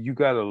read, you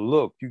got to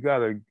look,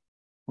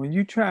 when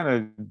you're trying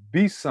to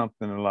be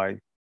something in life,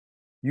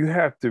 you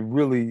have to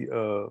really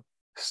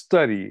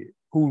study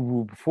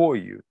who before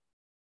you.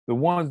 The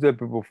ones that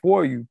were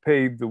before you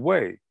paved the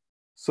way.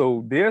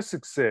 So their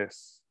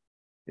success,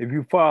 if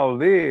you follow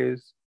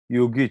theirs,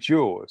 you'll get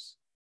yours.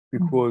 Mhm.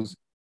 Because,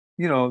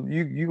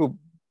 you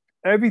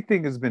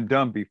everything has been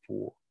done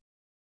before.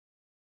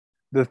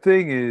 The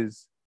thing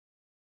is,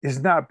 it's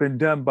not been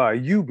done by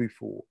you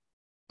before.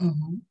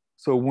 Mhm.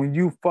 So when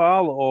you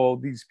follow all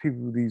these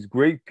people, these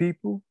great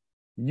people,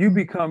 you Mhm.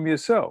 become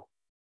yourself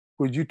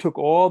because you took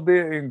all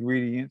their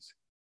ingredients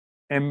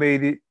and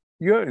made it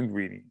your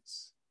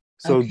ingredients.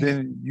 So Okay.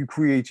 then you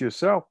create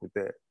yourself with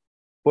that.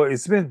 But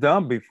it's been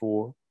done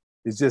before.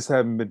 It just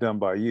haven't been done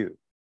by you.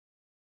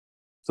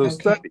 So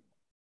Okay.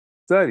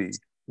 study,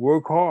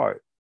 work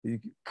hard, you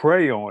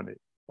pray on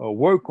it, or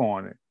work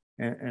on it.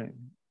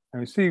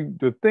 And see,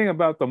 the thing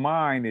about the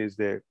mind is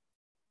that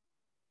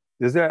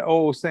there's that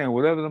old saying,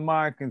 whatever the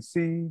mind can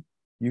see,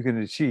 you can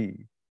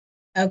achieve.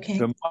 Okay.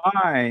 The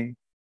mind,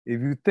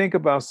 if you think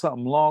about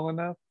something long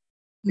enough,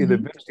 it Mhm.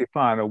 eventually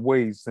find a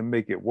ways to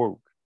make it work.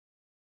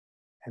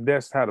 And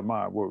that's how the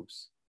mind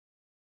works.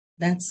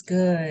 That's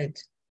good.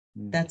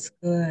 Mm. That's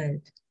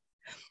good.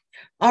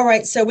 All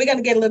right, so we're going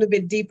to get a little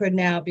bit deeper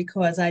now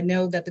because I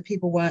know that the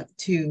people want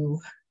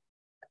to,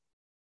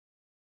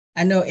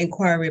 I know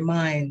inquiry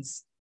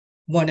minds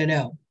want to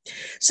know.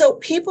 So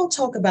people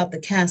talk about the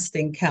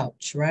casting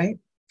couch, right?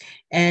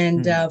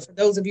 And Mm. for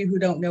those of you who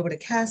don't know what a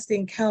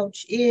casting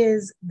couch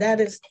is, that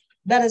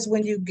is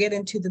when you get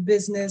into the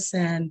business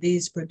and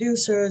these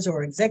producers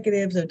or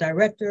executives or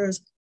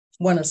directors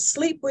want to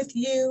sleep with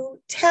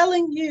you,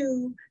 telling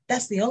you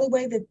that's the only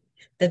way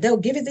that they'll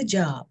give you the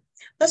job.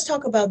 Let's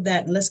talk about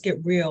that and let's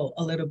get real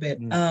a little bit.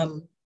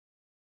 Mm.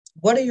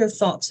 What are your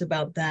thoughts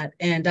about that?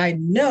 And I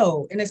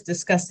know, and it's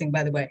disgusting,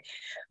 by the way,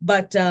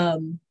 but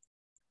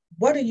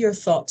what are your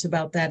thoughts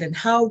about that? And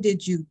how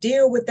did you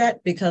deal with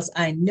that? Because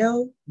I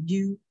know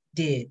you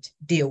did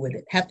deal with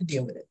it, have to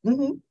deal with it.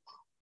 Mm-hmm.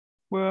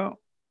 Well,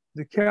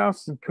 the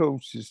casting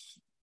couch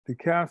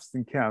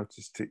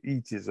is to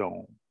each his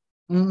own.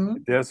 Mm-hmm.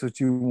 If that's what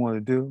you want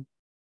to do,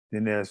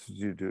 then that's what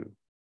you do.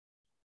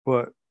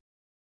 But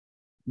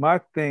my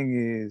thing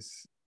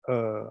is,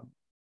 uh,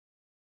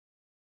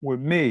 with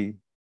me,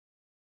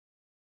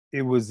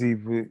 it was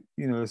either,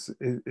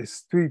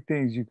 it's three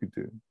things you could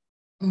do.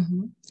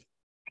 Mm-hmm.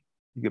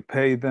 You could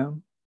pay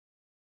them,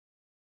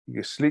 you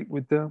could sleep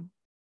with them,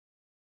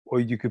 or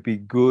you could be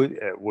good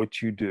at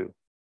what you do.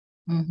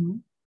 Mm-hmm.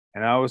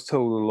 And I was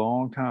told a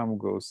long time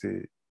ago,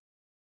 said,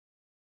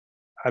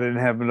 I didn't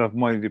have enough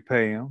money to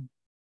pay them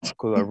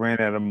because I ran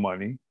out of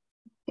money.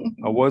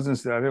 I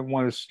didn't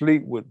want to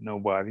sleep with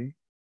nobody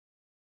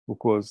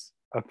because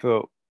I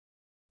felt,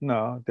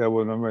 no, that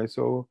wasn't right.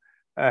 So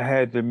I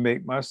had to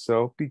make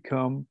myself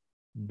become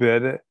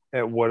better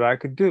at what I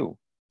could do.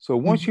 So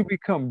once you Mm-hmm.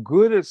 become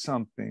good at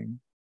something,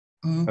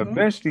 Mm-hmm.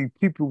 eventually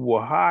people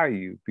will hire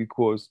you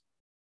because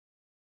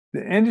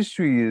the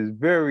industry is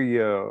very,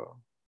 how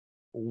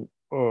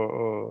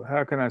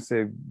can I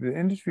say, the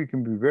industry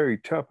can be very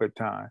tough at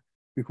times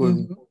because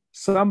Mm-hmm.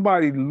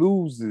 somebody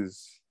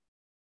loses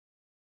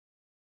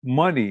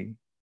money,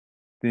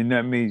 then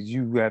that means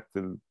you have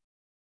to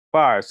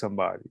fire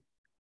somebody.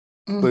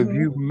 But if Mm-hmm.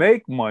 you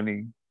make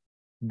money,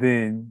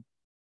 then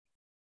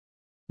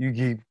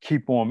you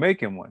keep on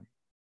making money.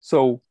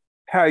 So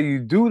how you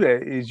do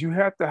that is you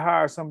have to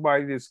hire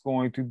somebody that's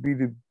going to be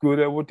good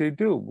at what they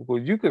do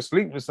because you could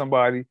sleep with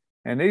somebody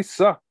and they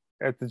suck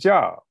at the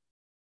job.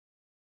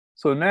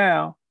 So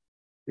now,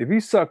 if he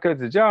suck at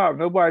the job,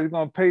 nobody's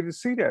going to pay to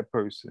see that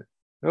person.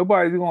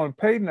 Nobody's going to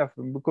pay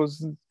nothing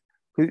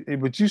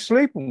but you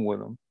sleeping with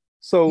them.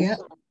 So Yeah.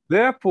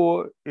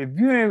 therefore, if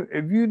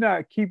you're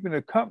not keeping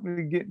the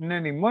company getting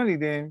any money,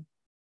 then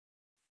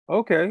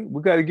okay,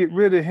 we got to get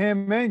rid of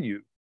him and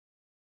you.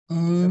 You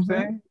know what I'm Mm-hmm.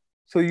 saying?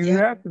 So you Yeah.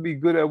 have to be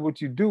good at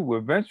what you do.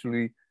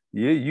 Eventually,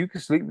 yeah, you can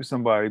sleep with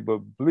somebody, but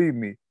believe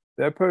me,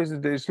 that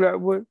person they slept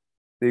with,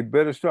 they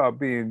better start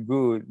being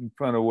good in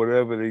front of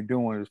whatever they're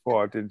doing as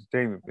far as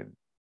entertainment business.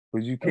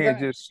 Because you can't Right.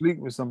 just sleep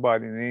with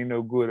somebody and they ain't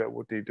no good at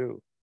what they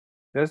do.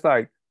 That's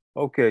like,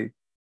 okay,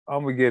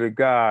 I'm gonna get a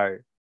guy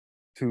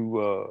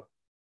to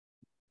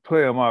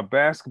play on my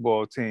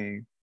basketball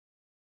team.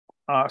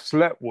 I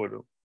slept with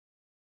him,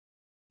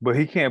 but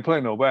he can't play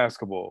no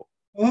basketball.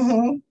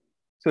 Mm-hmm.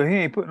 So he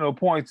ain't putting no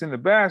points in the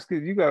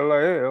basket. You gotta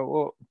like, hey,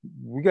 well,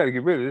 we gotta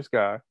get rid of this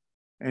guy.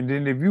 And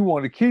then if you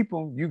want to keep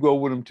him, you go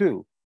with him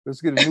too.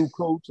 Let's get a new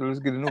coach or let's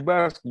get a new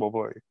basketball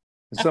player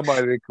and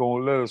somebody that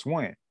gonna let us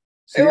win.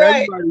 See,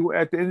 Right. everybody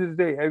at the end of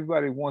the day,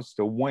 everybody wants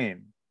to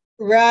win.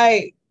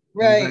 Right.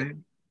 You know what I'm Right.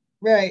 saying?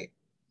 Right.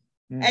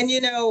 Mm,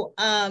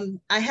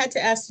 And I had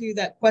to ask you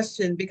that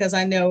question because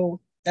I know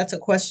that's a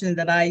question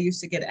that I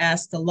used to get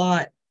asked a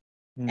lot.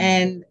 mm,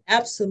 And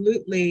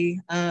absolutely,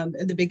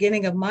 in the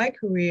beginning of my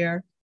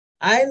career,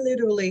 I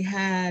literally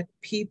had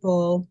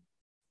people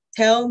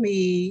tell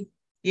me,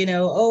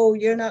 oh,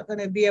 you're not going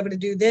to be able to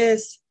do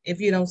this if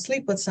you don't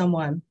sleep with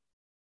someone.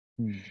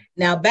 mm,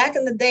 Now, back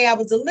in the day, I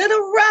was a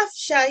little rough,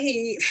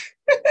 Shaheed.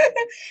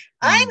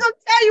 I ain't mm, going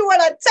to tell you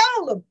what I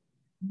told them,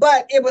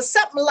 but it was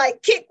something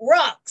like kick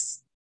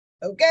rocks.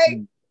 Okay.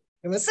 mm,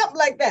 It was something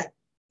like that.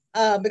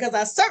 because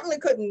I certainly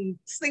couldn't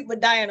sleep with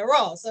Diana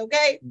Ross.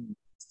 Okay. Mm.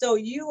 So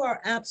you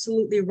are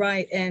absolutely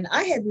right. And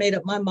I had made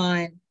up my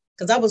mind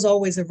because I was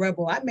always a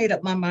rebel. I made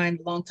up my mind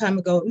a long time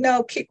ago.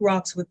 No, kick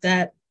rocks with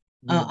that.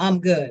 Mm. I'm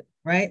good.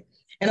 Right.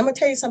 And I'm going to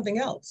tell you something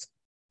else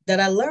that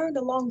I learned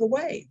along the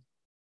way.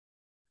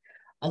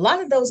 A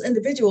lot of those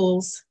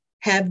individuals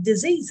have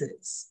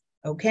diseases.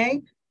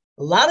 Okay.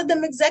 A lot of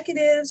them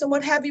executives and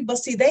what have you. But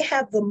see, they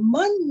have the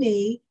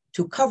money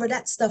to cover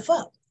that stuff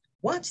up.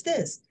 Watch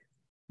this.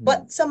 Mm.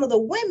 But some of the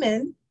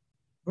women,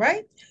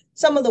 right?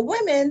 Some of the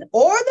women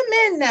or the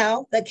men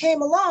now that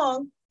came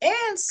along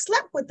and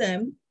slept with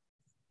them,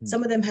 Mm.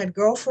 some of them had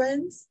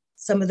girlfriends,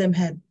 some of them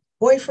had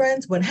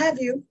boyfriends, what have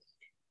you.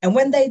 And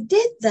when they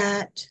did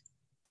that,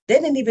 they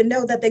didn't even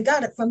know that they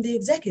got it from the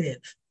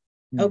executive.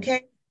 Mm.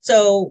 Okay.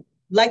 So,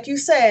 like you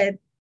said,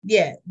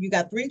 yeah, you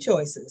got three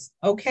choices.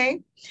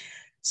 Okay.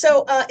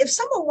 So, if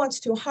someone wants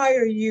to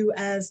hire you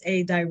as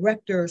a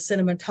director,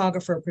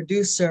 cinematographer,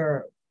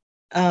 producer,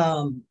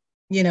 um,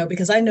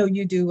 because I know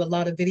you do a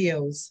lot of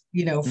videos,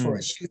 for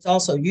Mm. shoots.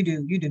 Also, you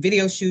do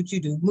video shoots, you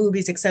do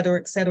movies, et cetera,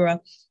 et cetera.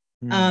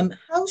 Mm.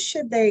 How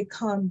should they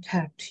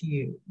contact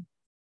you?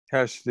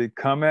 How should they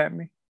come at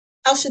me?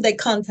 How should they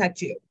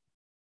contact you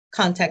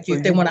Well,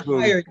 if they want to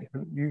hire you?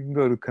 you can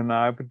go to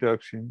Kanai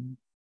Production,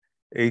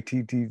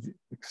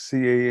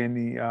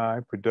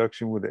 ATTCANEI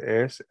production with an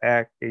S,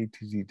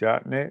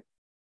 ACT.net.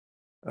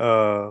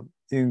 You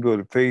can go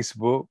to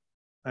Facebook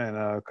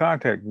and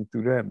contact me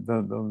through that,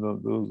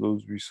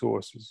 those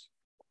resources.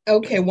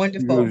 Okay, You go to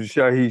wonderful.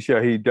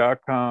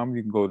 ShaheedShaheed.com.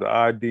 You can go to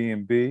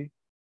IDMB,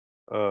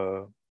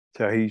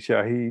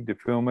 Shaheed, the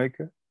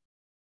filmmaker.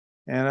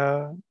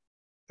 And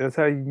that's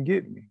how you can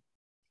get me.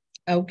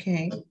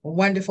 Okay,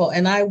 wonderful.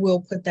 And I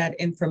will put that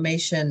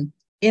information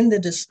in the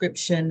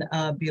description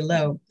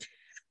below.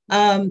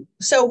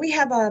 So we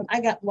have,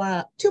 I got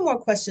two more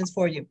questions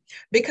for you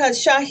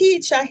because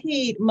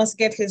Shaheed must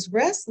get his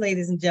rest,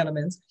 ladies and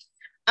gentlemen.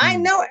 I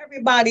Hmm. know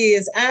everybody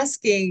is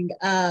asking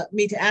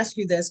me to ask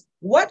you this.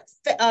 What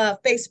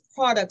face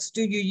products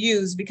do you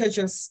use because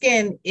your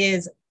skin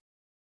is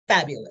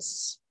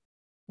fabulous?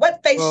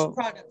 What face Well,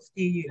 products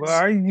do you well,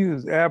 use? I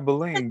use And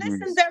Abilene listen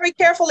grease. very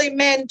carefully,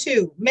 men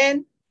too.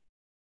 Men,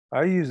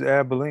 I use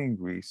Abilene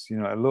grease.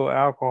 A little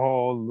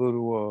alcohol, a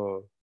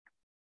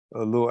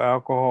little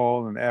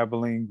alcohol and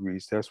Abilene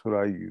grease. That's what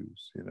I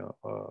use.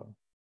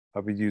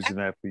 I've been using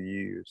that for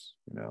years.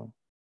 And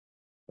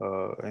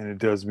it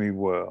does me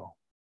well.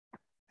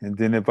 And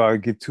then if I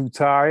get too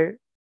tired,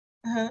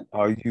 uh-huh.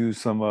 I'll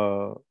use some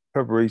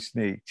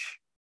preparation H.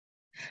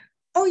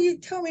 Oh, you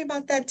told me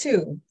about that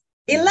too.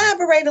 Mhm.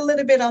 Elaborate a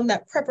little bit on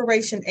that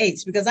preparation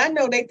H because I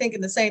know they thinking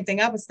the same thing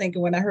I was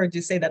thinking when I heard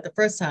you say that the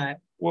first time.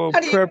 Well,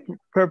 How do you?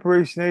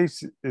 preparation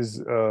H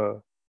is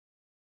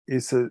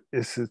it's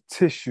a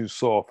tissue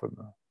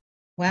softener.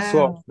 It Wow.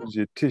 softens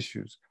your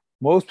tissues.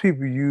 Most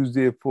people use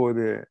it for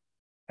their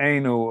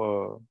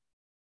anal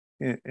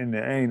in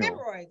the anal.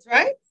 Hemorrhoids,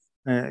 right?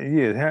 And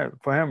yeah,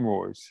 for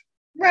hemorrhoids.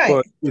 Right.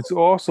 But it's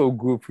also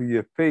good for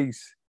your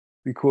face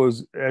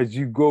because as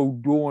you go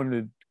during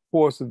the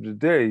course of the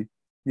day,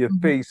 your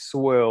Mhm. face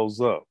swells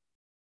up.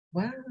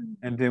 Wow.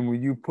 And then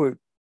when you put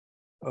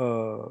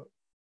uh,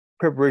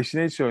 preparation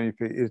H on your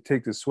face, it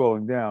takes the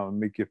swelling down and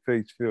make your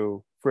face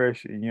feel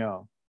fresh and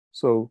young.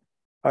 So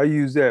I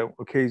use that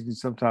occasionally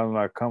sometimes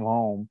when I come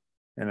home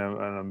and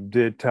I'm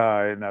dead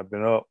tired and I've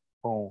been up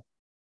on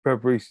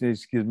preparation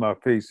H gives my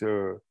face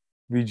a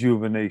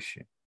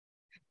rejuvenation.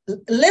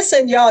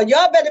 Listen,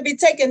 y'all better be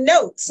taking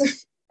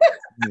notes.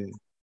 Yeah.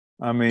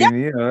 I Yeah,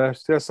 mean,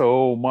 that's an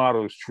old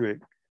model's trick.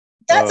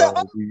 that's a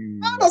model You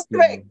know,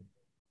 trick.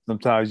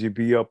 sometimes you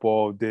be up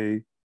all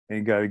day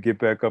and got to get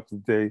back up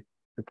today.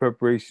 The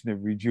preparation to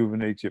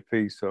rejuvenate your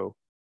face, so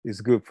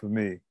it's good for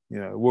me.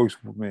 It works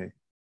for me.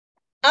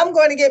 I'm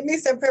going to get me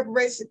some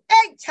preparation.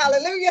 Hey,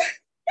 hallelujah.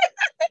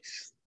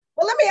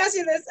 Well, let me ask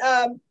you this.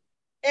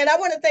 And I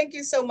want to thank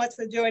you so much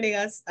for joining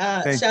us,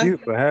 Thank you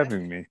Shaheed. for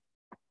having me.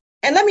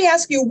 And let me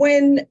ask you,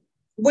 when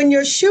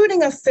you're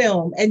shooting a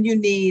film and you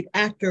need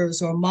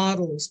actors or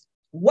models,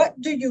 what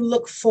do you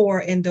look for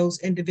in those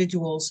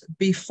individuals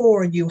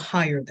before you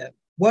hire them?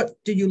 What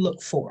do you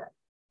look for?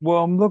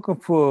 Well, I'm looking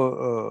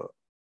for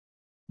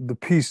the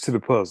piece to the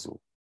puzzle.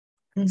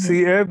 Mm-hmm.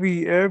 See,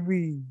 every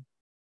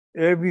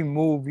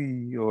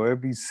movie or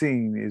every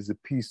scene is a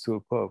piece to a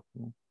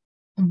puzzle.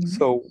 Mm-hmm.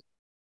 So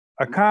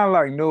I kind of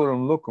like know what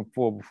I'm looking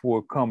for before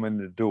it come in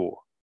the door.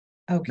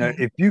 Now, Okay.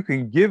 if you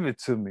can give it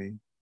to me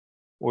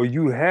or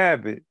you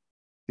have it,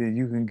 then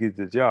you can get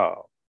the job.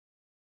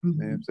 You know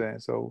what I'm Mm-hmm. saying?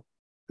 So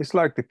it's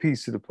like the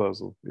piece of the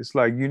puzzle. It's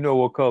like you know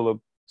what color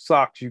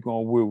socks you're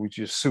gonna wear with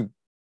your suit,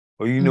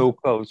 or you know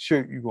what color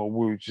shirt you're gonna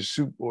wear with your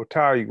suit, or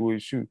tie you're gonna wear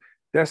with your suit.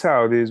 That's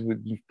how it is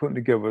with putting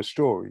together a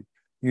story.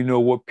 You know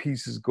what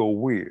pieces go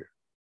where.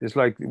 It's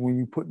like when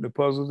you putting the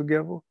puzzle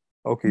together.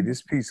 Okay, Mm-hmm.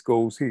 this piece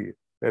goes here.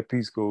 That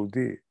piece goes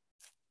there.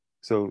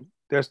 So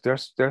that's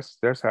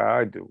how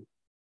I do it.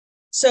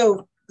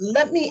 So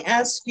let me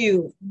ask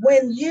you,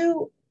 when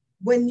you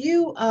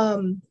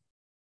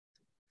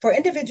For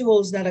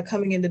individuals that are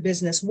coming into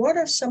business, what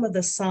are some of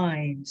the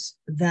signs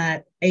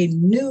that a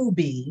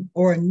newbie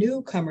or a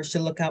newcomer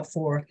should look out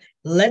for,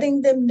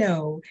 letting them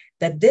know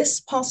that this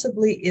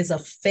possibly is a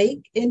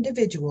fake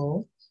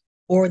individual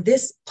or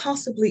this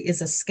possibly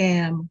is a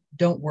scam?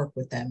 Don't work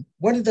with them.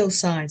 What are those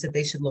signs that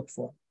they should look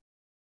for?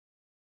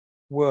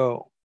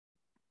 Well,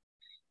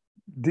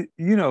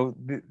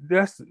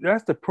 that's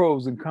the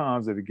pros and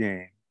cons of the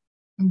game.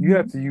 You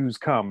have Mm-hmm. to use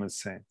common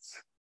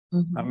sense. I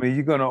Mm-hmm. mean,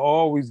 you're gonna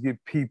always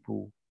get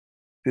people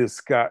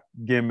that's got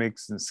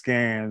gimmicks and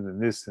scams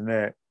and this and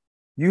that.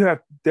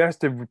 That's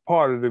the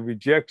part of the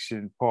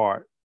rejection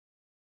part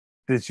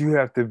that you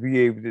have to be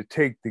able to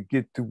take to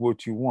get to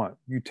what you want.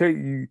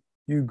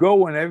 You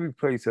go in every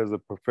place as a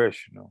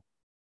professional,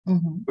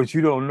 Mm-hmm. but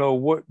you don't know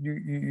what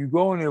you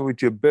go in there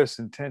with your best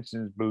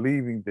intentions,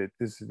 believing that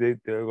this is it,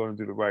 they're going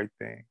to do the right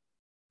thing.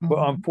 But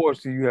Mm-hmm.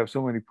 unfortunately, you have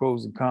so many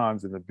pros and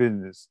cons in the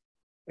business.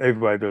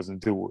 Everybody doesn't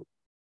do it,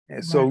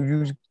 and so Right.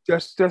 you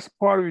that's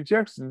part of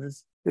rejection.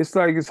 It's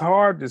like it's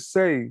hard to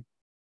say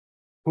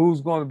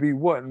who's going to be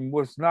what and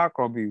what's not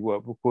going to be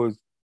what, because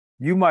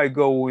you might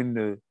go in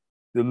the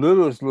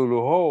littlest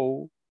little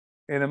hole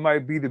and it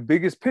might be the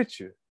biggest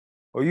picture,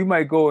 or you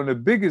might go in the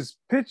biggest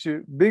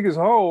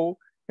hole,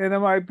 and it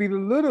might be the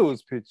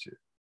littlest picture.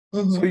 So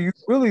Mm-hmm. you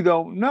really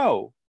don't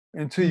know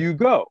until Mm-hmm. you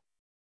go.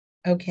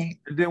 Okay.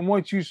 And then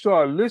once you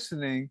start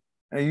listening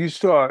and you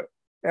start,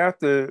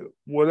 after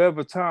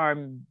whatever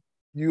time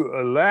you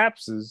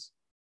elapses,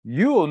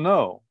 you'll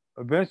know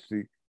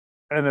eventually.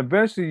 And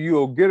eventually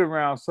you'll get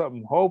around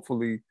something,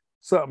 hopefully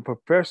something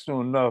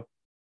professional enough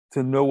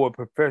to know what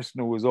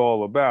professional is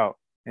all about.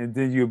 And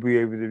then you'll be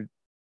able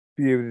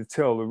to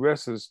tell the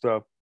rest of the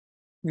stuff,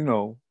 you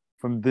know,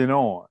 from then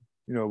on.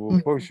 But Mm-hmm.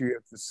 first you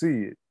have to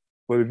see it.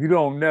 But if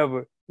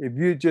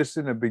you're just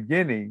in the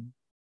beginning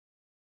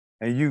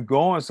and you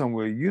going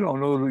somewhere, you don't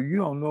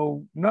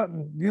know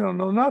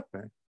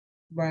nothing.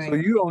 So Right.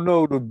 you don't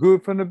know the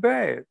good from the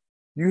bad.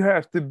 You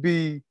have to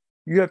be,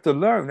 you have to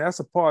learn. That's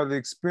a part of the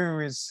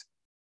experience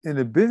in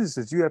the business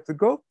that you have to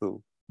go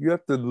through. You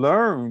have to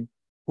learn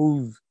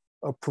who's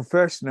a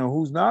professional,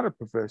 who's not a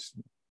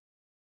professional.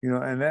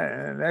 And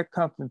that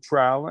comes from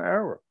trial and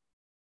error.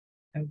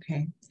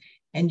 Okay.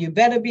 And you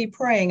better be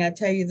praying, I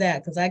tell you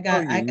that, because Oh yeah,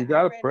 you I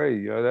gotta read, pray.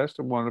 Yeah, that's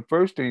one of the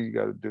first things you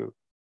gotta do.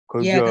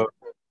 Because yeah, 'cause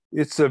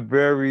it's a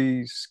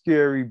very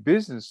scary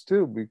business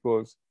too,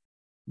 because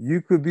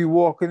you could be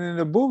walking in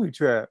a booby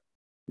trap.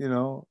 You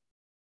know,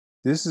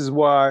 this is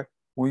why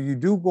when you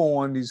do go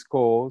on these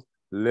calls,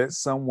 let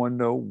someone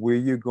know where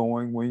you're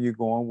going, when you're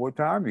going, what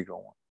time you're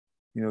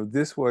going.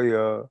 This way,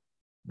 that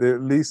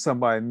at least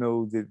somebody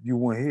knows that you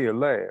weren't here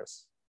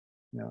last.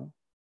 You know.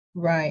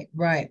 right,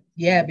 right.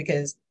 Yeah,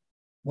 because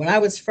when I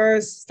was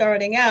first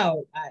starting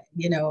out,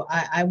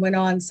 I went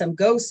on some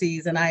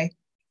go-sees and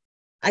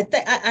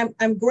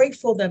I'm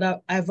grateful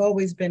that I've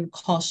always been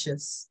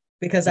cautious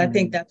because I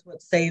think Mhm. that's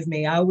what saved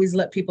me. I always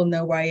let people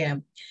know where I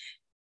am.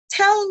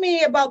 Tell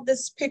me about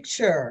this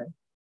picture.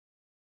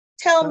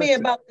 Tell me That's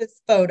about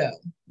this photo.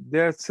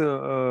 that's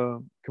a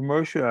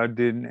commercial I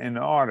did in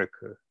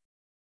Antarctica.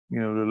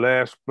 The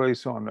last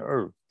place on the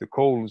earth, the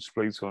coldest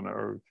place on the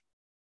earth.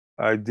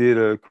 I did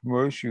a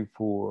commercial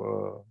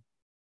for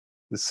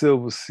the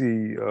Silver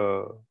Sea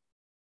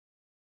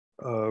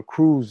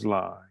cruise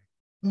line.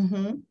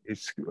 Mm-hmm.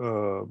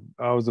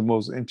 I was the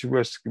most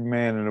interesting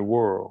man in the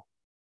world.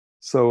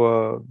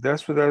 So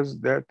that's what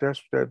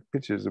that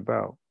picture is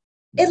about.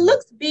 It Mhm.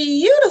 looks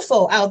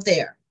beautiful out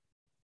there.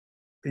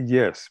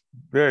 Yes,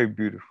 very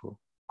beautiful.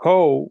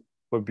 Cold,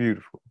 but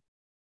beautiful.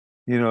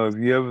 If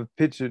you ever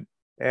pictured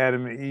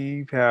Adam and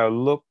Eve, how it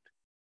looked,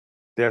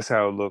 that's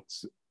how it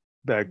looks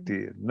back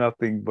then.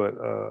 Nothing but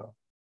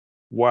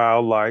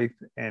wildlife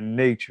and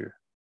nature.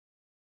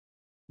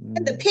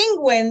 And the Mhm.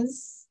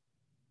 penguins,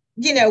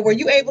 were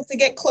you able to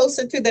get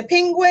closer to the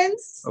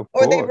penguins Of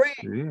or they course,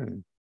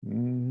 ran? yeah.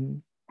 Hmm.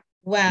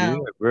 Yeah,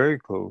 Wow. very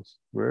close,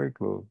 very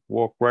close.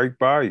 Walk right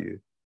by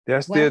you.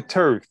 That's Wow. their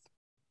turf.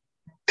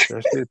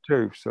 That's their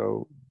turf.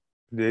 So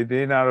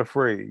they're not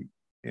afraid,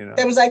 you It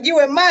know. was like, you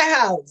in my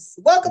house.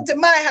 Welcome to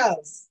my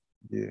house.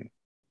 Yeah.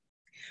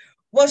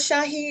 Well,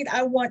 Shaheed,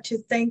 I want to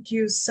thank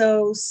you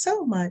so,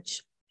 so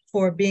much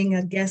for being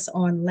a guest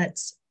on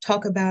Let's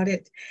Talk About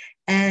It.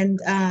 And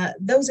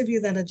those of you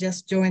that are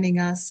just joining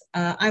us,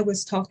 I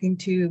was talking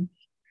to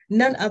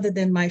none other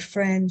than my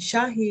friend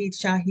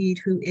Shaheed,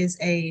 who is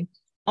a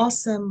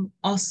awesome,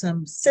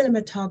 awesome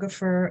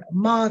cinematographer,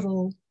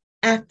 model,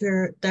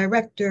 actor,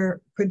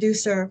 director,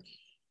 producer.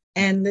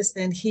 And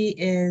listen, he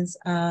is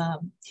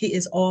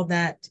all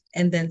that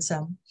and then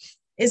some.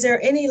 Is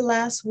there any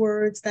last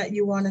words that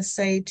you want to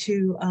say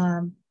to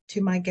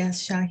my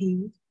guest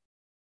Shaheed?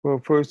 Well,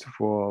 first of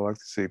all, I'd like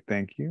to say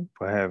thank you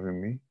for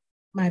having me.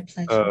 My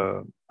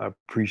pleasure. I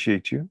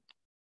appreciate you.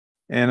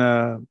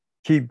 And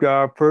keep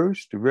God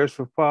first, the rest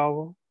will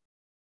follow.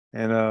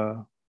 And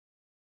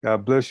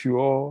God bless you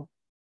all.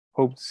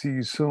 Hope to see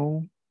you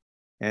soon.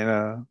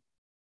 And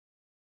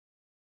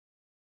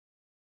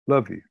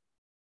love you.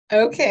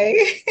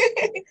 Okay.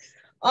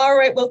 All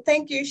right. Well,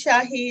 thank you,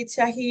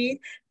 Shaheed.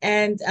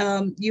 And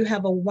you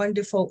have a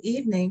wonderful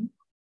evening.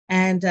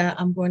 And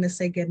I'm going to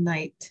say good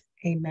night.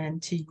 Amen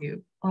to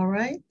you. All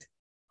right.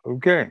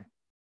 Okay.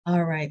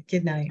 All right.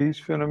 Good night. Peace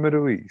from the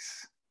Middle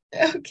East.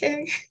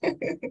 Okay.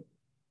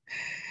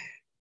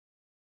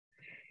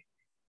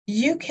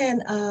 You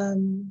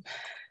can,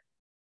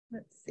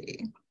 let's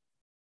see.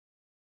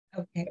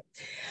 Okay.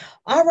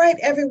 All right,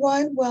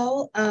 everyone.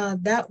 Well,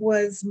 that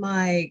was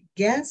my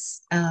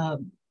guest,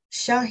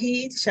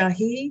 Shaheed.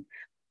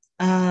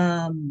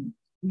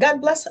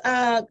 God bless.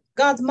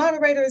 God's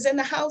moderator is in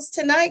the house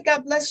tonight.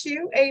 God bless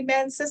you.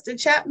 Amen, Sister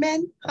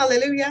Chapman.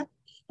 Hallelujah.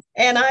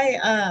 And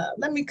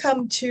let me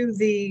come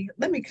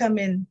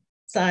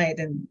inside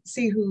and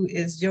see who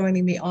is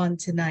joining me on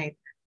tonight.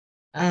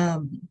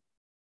 Um,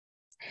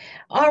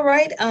 all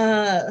right.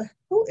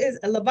 Who is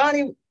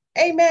Lavani?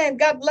 Amen.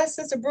 God bless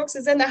Sister Brooks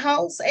is in the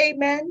house.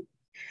 Amen.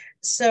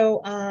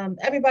 So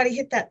everybody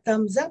hit that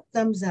thumbs up,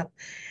 thumbs up.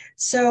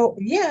 So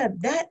yeah,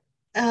 that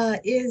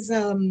was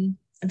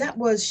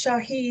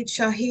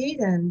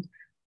Shaheed, and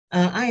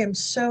I am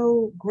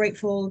so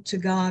grateful to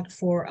God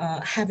for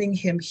having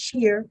him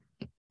here.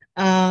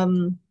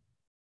 Um,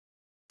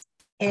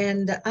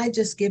 and I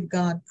just give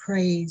God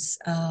praise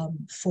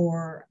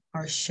for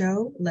our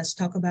show. Let's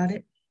talk about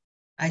it.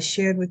 I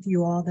shared with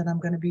you all that I'm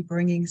going to be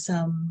bringing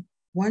some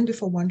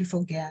wonderful,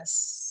 wonderful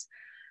guests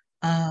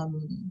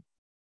um,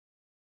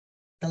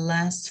 the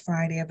last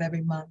Friday of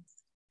every month.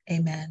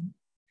 Amen.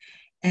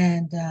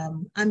 And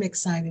I'm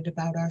excited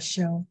about our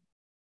show.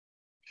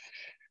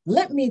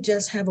 Let me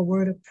just have a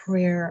word of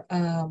prayer.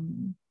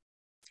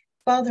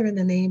 Father, in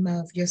the name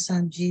of your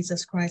son,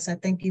 Jesus Christ, I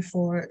thank you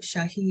for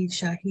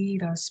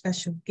Shaheed, our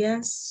special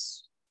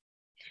guest.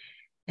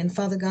 And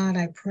Father God,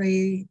 I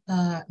pray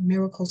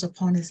miracles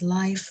upon his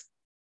life.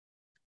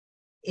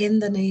 In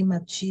the name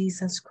of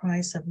Jesus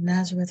Christ of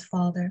Nazareth,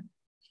 Father.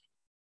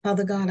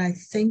 Father God, I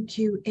thank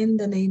you in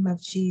the name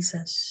of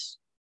Jesus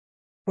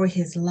for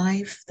his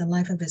life, the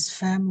life of his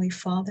family,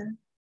 Father.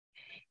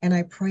 And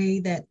I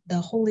pray that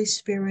the Holy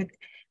Spirit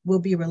will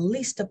be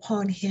released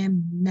upon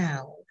him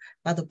now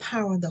by the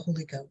power of the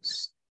Holy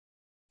Ghost.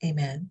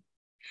 Amen.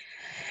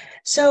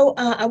 So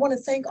I want to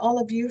thank all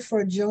of you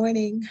for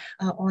joining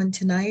on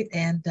tonight.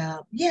 And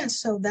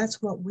so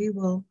that's what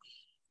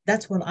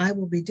I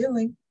will be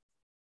doing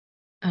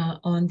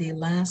on the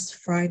last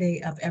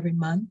Friday of every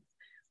month.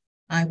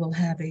 I will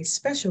have a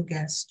special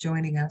guest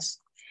joining us.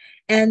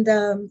 And,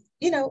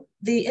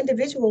 the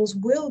individuals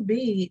will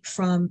be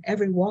from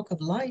every walk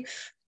of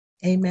life.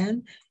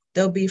 Amen.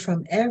 They'll be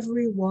from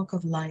every walk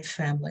of life,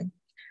 family.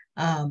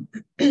 Um,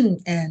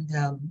 and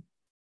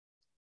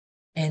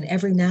and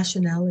every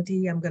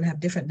nationality. I'm going to have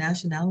different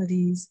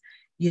nationalities.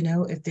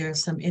 If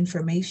there's some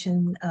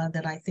information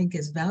that I think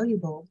is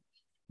valuable,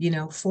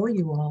 for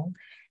you all,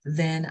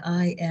 then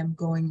I'm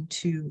going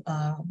to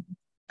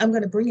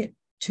bring it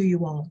to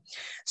you all.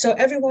 So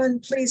everyone,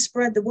 please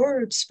spread the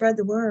word, spread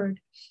the word.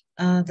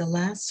 The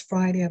last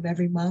Friday of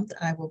every month,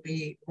 I will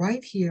be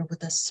right here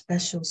with a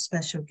special,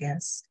 special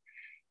guest.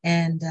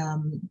 And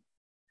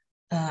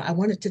I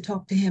wanted to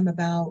talk to him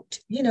about,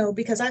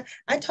 because I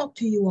talk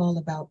to you all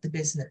about the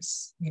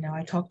business.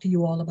 I talk to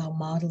you all about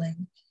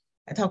modeling.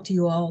 I talk to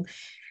you all,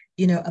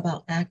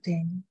 about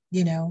acting.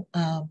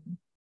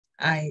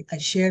 I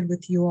shared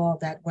with you all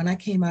that when I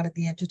came out of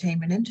the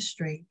entertainment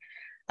industry,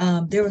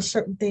 there were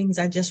certain things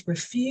I just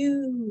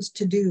refuse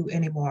to do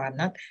anymore.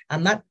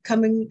 I'm not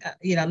coming,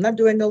 I'm not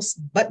doing those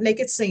butt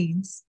naked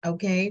scenes.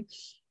 Okay.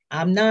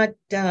 I'm not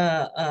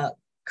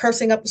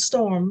cursing up a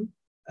storm.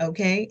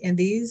 Okay. In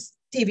these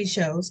TV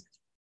shows.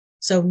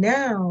 So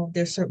now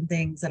there's certain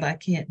things that I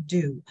can't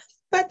do,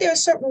 but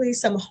there's certainly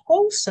some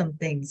wholesome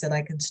things that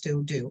I can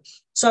still do.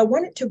 So I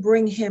wanted to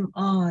bring him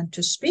on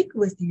to speak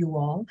with you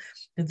all,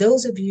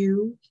 those of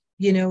you,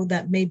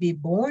 that may be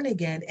born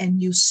again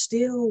and you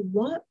still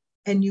want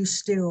and you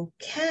still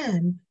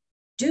can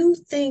do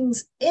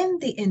things in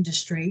the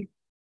industry.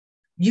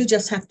 You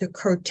just have to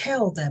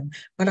curtail them.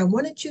 But I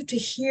wanted you to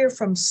hear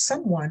from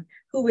someone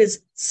who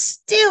is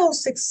still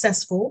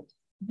successful,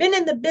 been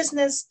in the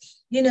business,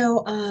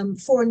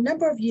 for a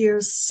number of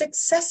years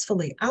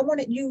successfully. I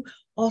wanted you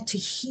all to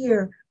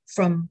hear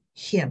from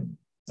him.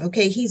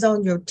 Okay, he's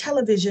on your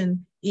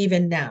television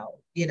even now.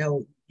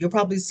 You'll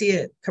probably see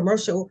a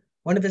commercial,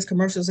 one of his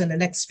commercials in the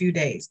next few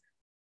days.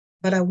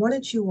 But I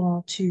wanted you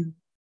all to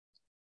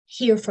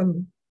hear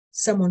from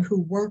someone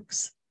who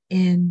works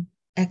in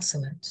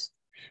excellence.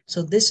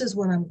 So this is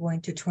what I'm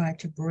going to try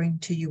to bring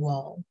to you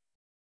all.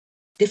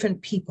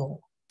 Different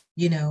people,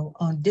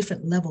 on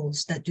different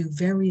levels that do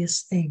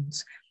various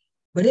things.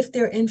 But if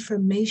their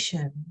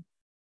information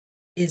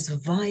is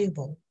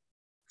viable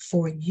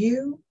for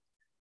you,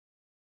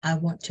 I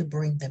want to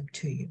bring them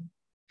to you.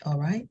 All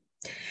right.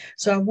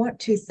 So I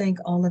want to thank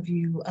all of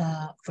you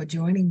for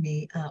joining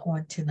me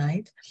on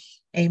tonight.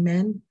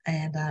 Amen.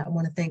 And I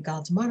want to thank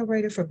God's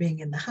moderator for being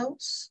in the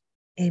house.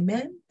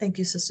 Amen. Thank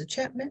you, Sister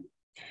Chapman.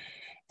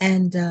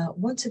 And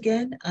once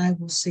again, I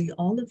will see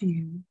all of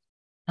you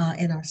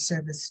in our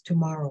service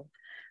tomorrow.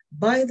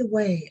 By the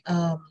way,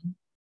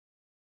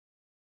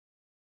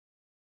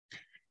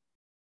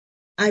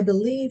 I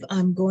believe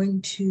I'm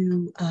going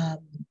to,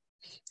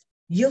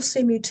 you'll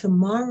see me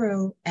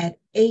tomorrow at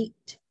 8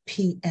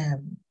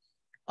 p.m.,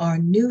 our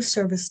new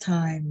service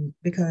time,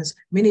 because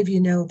many of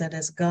you know that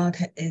as God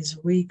is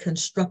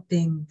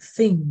reconstructing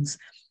things,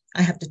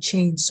 I have to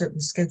change certain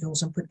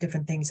schedules and put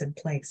different things in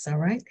place. All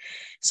right.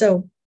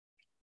 So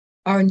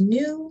our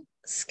new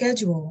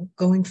schedule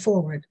going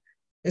forward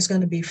is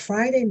going to be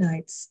Friday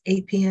nights,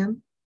 8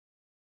 p.m.,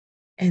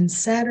 and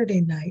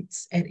Saturday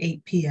nights at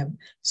 8 p.m.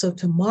 So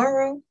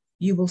tomorrow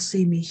you will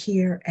see me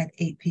here at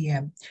 8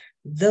 p.m.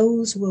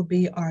 Those will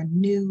be our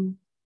new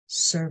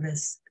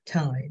service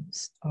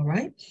times. All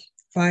right.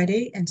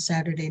 Friday and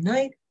Saturday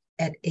night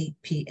at 8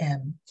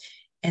 p.m.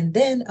 And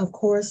then, of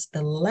course,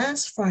 the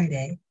last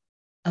Friday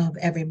of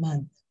every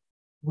month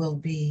will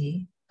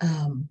be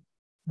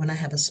when I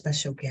have a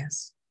special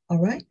guest. All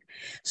right.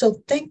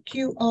 So thank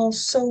you all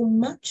so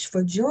much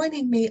for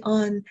joining me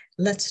on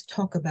Let's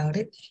Talk About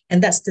It.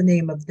 And that's the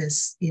name of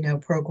this,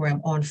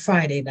 program on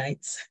Friday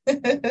nights.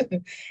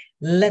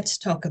 Let's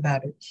talk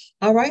about it.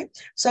 All right.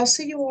 So I'll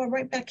see you all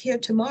right back here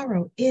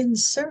tomorrow in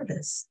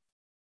service.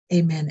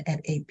 Amen.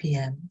 At 8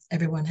 p.m.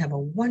 Everyone have a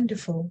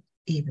wonderful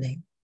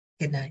evening.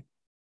 Good night.